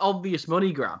from the obvious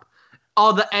money grab,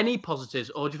 are there any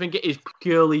positives, or do you think it is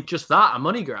purely just that, a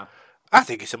money grab? I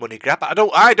think it's a money grab.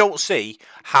 I don't see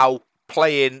how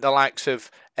playing the likes of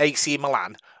AC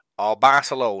Milan or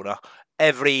Barcelona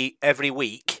every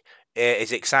week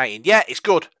is exciting. Yeah, it's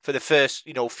good for the first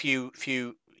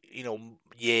few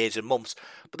years and months,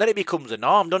 but then it becomes a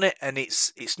norm, doesn't it? And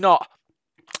it's not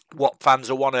what fans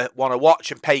will want to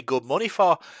watch and pay good money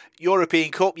for.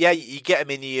 European Cup, yeah, you get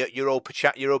them in the Europa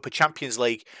Champions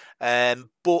League,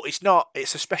 but it's not.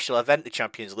 It's a special event, the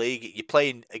Champions League. You're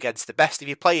playing against the best. If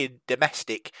you're playing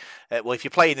domestic, if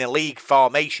you're playing in a league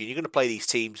formation, you're going to play these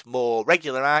teams more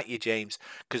regular, aren't you, James?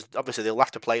 Because obviously they'll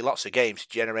have to play lots of games to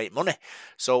generate money.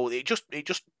 So it just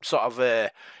sort of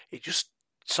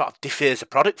defers the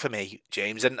product for me,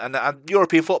 James. And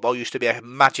European football used to be a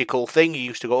magical thing. You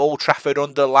used to go Old Trafford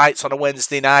under lights on a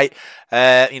Wednesday night.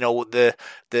 The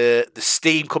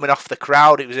steam coming off the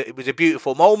crowd. It was a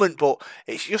beautiful moment. But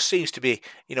it just seems to be,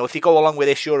 if you go along with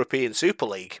this European Super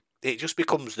League, it just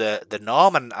becomes the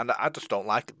norm. And I just don't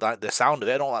like the sound of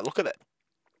it. I don't like the look of it.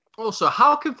 Also,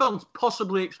 how can fans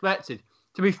possibly expected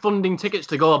to be funding tickets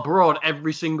to go abroad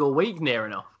every single week near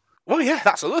enough? Well, yeah,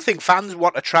 that's another thing. Fans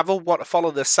want to travel, want to follow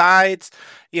the sides.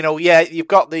 You know, yeah, you've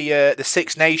got the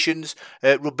Six Nations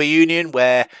rugby union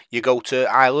where you go to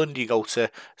Ireland, you go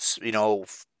to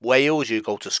Wales, you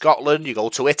go to Scotland, you go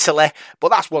to Italy, but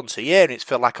that's once a year and it's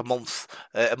for like a month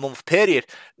period.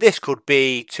 This could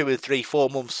be 2 or 3, 4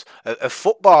 months of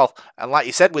football, and like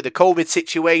you said, with the COVID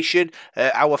situation,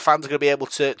 our fans are going to be able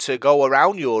to go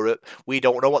around Europe. We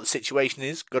don't know what the situation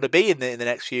is going to be in the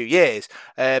next few years,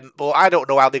 but I don't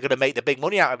know how they're going to make the big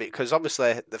money out of it because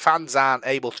obviously the fans aren't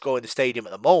able to go in the stadium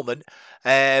at the moment.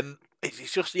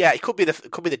 It's just it could be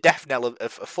the death knell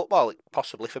of football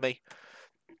possibly for me.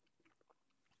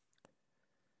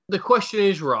 The question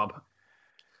is, Rob,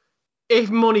 if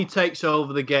money takes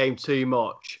over the game too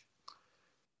much,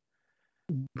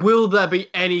 will there be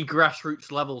any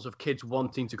grassroots levels of kids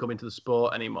wanting to come into the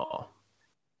sport anymore?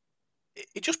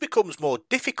 It just becomes more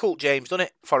difficult, James, doesn't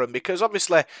it, for them? Because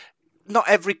obviously, not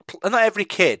every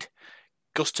kid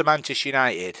goes to Manchester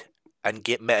United and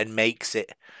makes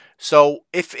it. So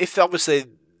if obviously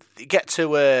they get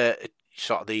to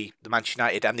sort of the Manchester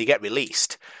United and they get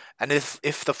released. And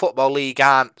if the Football League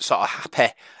aren't sort of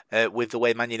happy with the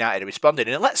way Man United are responding,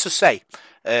 and let's just say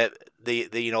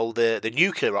the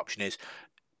nuclear option is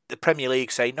the Premier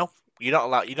League say no, you're not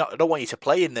allowed. I don't want you to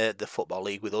play in the Football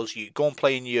League with us. You go and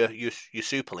play in your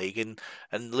Super League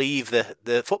and leave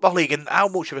the Football League. And how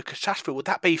much of a catastrophe would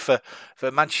that be for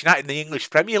Manchester United in the English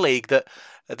Premier League that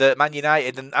Man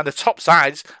United and the top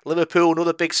sides, Liverpool,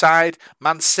 another big side,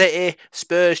 Man City,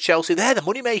 Spurs, Chelsea, they're the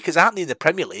money makers, aren't they, in the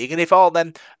Premier League? And if all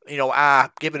them,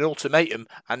 are given an ultimatum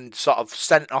and sort of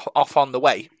sent off on the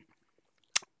way,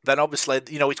 then obviously,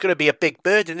 it's going to be a big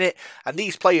burden in it. And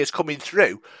these players coming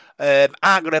through aren't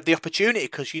going to have the opportunity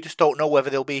because you just don't know whether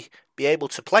they'll be able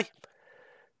to play.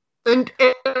 And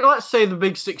let's say the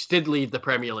Big Six did leave the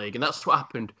Premier League, and that's what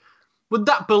happened. Would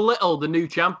that belittle the new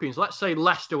champions? Let's say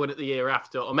Leicester win it the year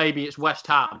after, or maybe it's West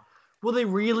Ham. Will they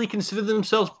really consider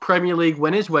themselves Premier League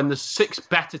winners when there's 6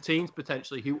 better teams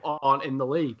potentially who aren't in the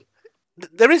league?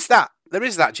 There is that,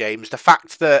 James. The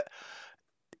fact that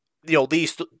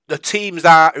the teams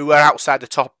who are outside the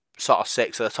top sort of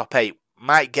 6 or the top 8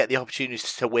 might get the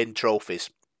opportunities to win trophies,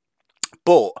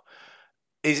 but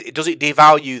does it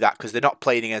devalue that because they're not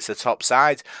playing against the top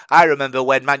sides? I remember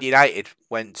when Man United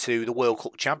went to the World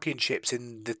Cup Championships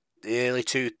in the early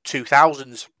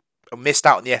 2000s and missed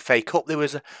out on the FA Cup. There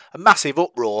was a massive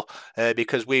uproar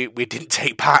because we didn't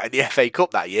take part in the FA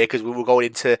Cup that year because we were going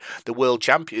into the World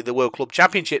Club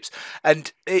Championships.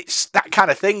 And it's that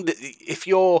kind of thing that if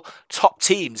your top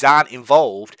teams aren't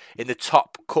involved in the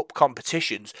top cup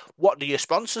competitions, what do your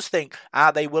sponsors think?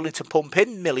 Are they willing to pump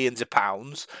in millions of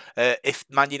pounds if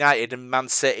Man United and Man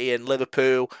City and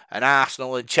Liverpool and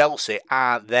Arsenal and Chelsea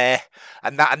aren't there?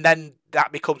 And then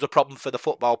that becomes a problem for the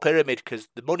football pyramid because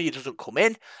the money doesn't come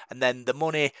in, and then the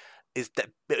money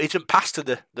isn't passed to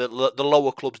the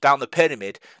lower clubs down the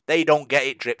pyramid. They don't get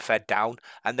it drip fed down,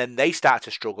 and then they start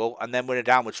to struggle, and then we're in a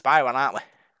downward spiral, aren't we?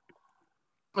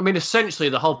 I mean, essentially,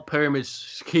 the whole pyramid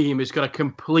scheme is going to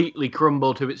completely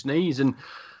crumble to its knees, and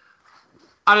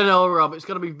I don't know, Rob. It's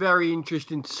going to be very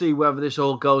interesting to see whether this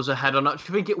all goes ahead or not. Do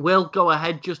you think it will go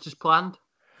ahead just as planned?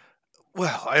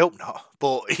 Well, I hope not,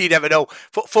 but you never know.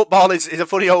 Football is a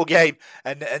funny old game,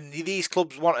 and these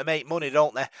clubs want to make money,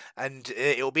 don't they? And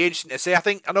it'll be interesting to see.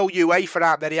 I know UEFA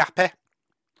aren't very happy.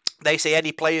 They say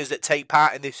any players that take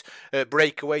part in this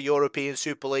breakaway European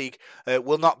Super League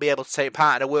will not be able to take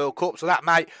part in a World Cup, so that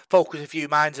might focus a few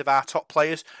minds of our top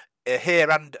players here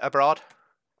and abroad.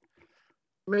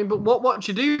 I mean, but what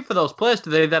do you do for those players? Do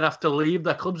they then have to leave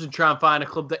their clubs and try and find a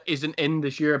club that isn't in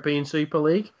this European Super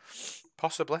League?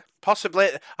 Possibly. I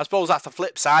suppose that's the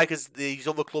flip side because these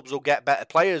other clubs will get better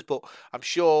players, but I'm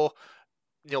sure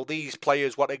these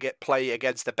players want to play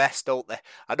against the best, don't they?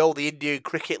 I know the Indian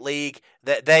Cricket League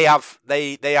they have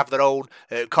their own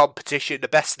competition. The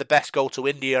best of the best go to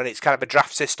India, and it's kind of a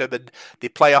draft system, and they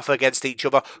play off against each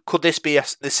other. Could this be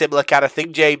the similar kind of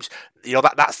thing, James?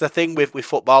 That's the thing with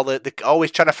football. They're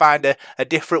always trying to find a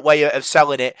different way of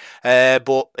selling it,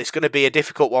 but it's going to be a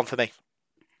difficult one for me.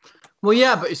 Well,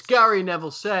 yeah, but as Gary Neville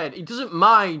said, he doesn't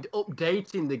mind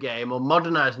updating the game or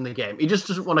modernising the game. He just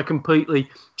doesn't want to completely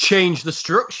change the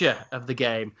structure of the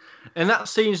game. And that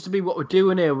seems to be what we're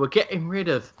doing here. We're getting rid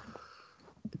of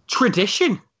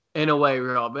tradition in a way,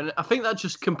 Rob. And I think that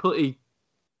just completely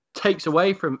takes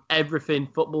away from everything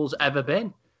football's ever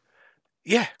been.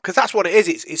 Yeah, because that's what it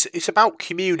is. It's about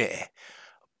community.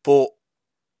 But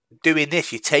doing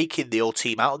this, you're taking the old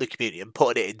team out of the community and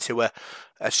putting it into a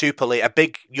Super League, a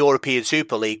big European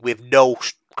Super League with no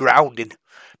grounding,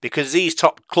 because these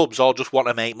top clubs all just want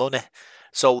to make money.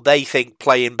 So they think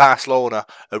playing Barcelona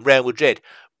and Real Madrid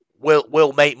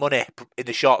will make money in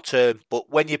the short term. But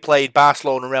when you played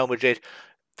Barcelona and Real Madrid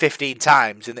 15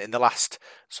 times in the last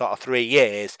sort of 3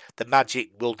 years, the magic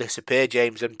will disappear,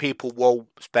 James, and people won't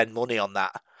spend money on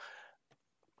that.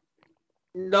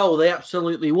 No, they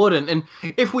absolutely wouldn't. And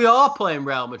if we are playing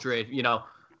Real Madrid, you know,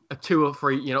 a 2 or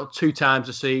 3, you know, 2 times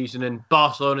a season, and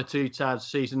Barcelona 2 times a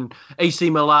season, and AC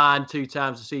Milan 2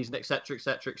 times a season, etc.,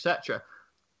 etc., etc.,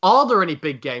 are there any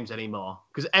big games anymore?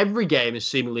 Because every game is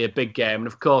seemingly a big game, and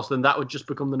of course, then that would just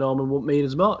become the norm and wouldn't mean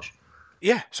as much.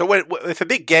 Yeah. So if a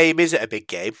big game isn't a big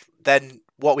game, then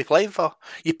what are we playing for?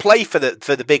 You play for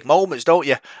the big moments, don't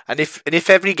you? And if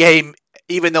every game,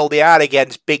 even though they are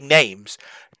against big names,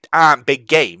 aren't big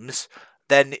games,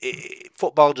 then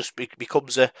football just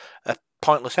becomes a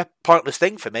pointless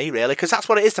thing for me, really, because that's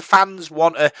what it is. The fans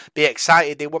want to be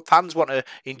excited. Fans want to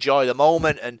enjoy the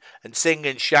moment and sing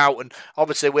and shout. And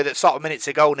obviously, with it sort of minutes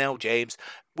to go now, James,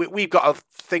 we've got to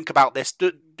think about this.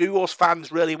 Do us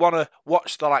fans really want to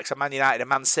watch the likes of Man United and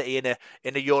Man City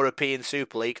in a European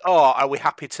Super League, or are we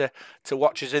happy to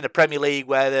watch us in the Premier League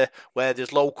where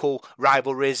there's local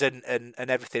rivalries and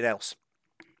everything else?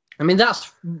 I mean,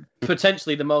 that's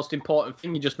potentially the most important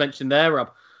thing you just mentioned there,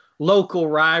 Rob. Local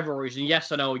rivalries, and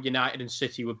yes, I know United and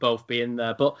City would both be in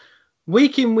there, but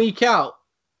week in, week out,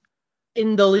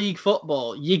 in the league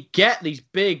football, you get these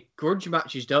big grudge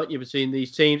matches, don't you, between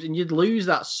these teams, and you'd lose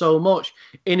that so much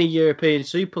in a European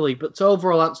Super League. But to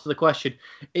overall answer the question,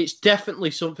 it's definitely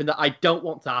something that I don't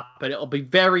want to happen. It'll be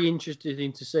very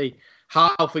interesting to see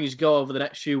how things go over the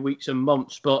next few weeks and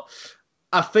months, but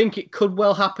I think it could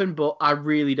well happen, but I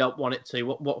really don't want it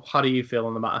to. How do you feel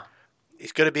on the matter?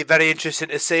 It's going to be very interesting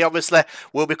to see. Obviously,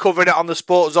 we'll be covering it on the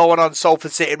Sports Zone on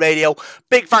Salford City Radio.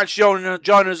 Big thanks for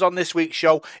joining us on this week's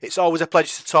show. It's always a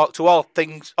pleasure to talk to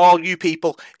all you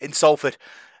people in Salford.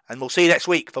 And we'll see you next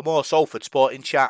week for more Salford Sporting Chat.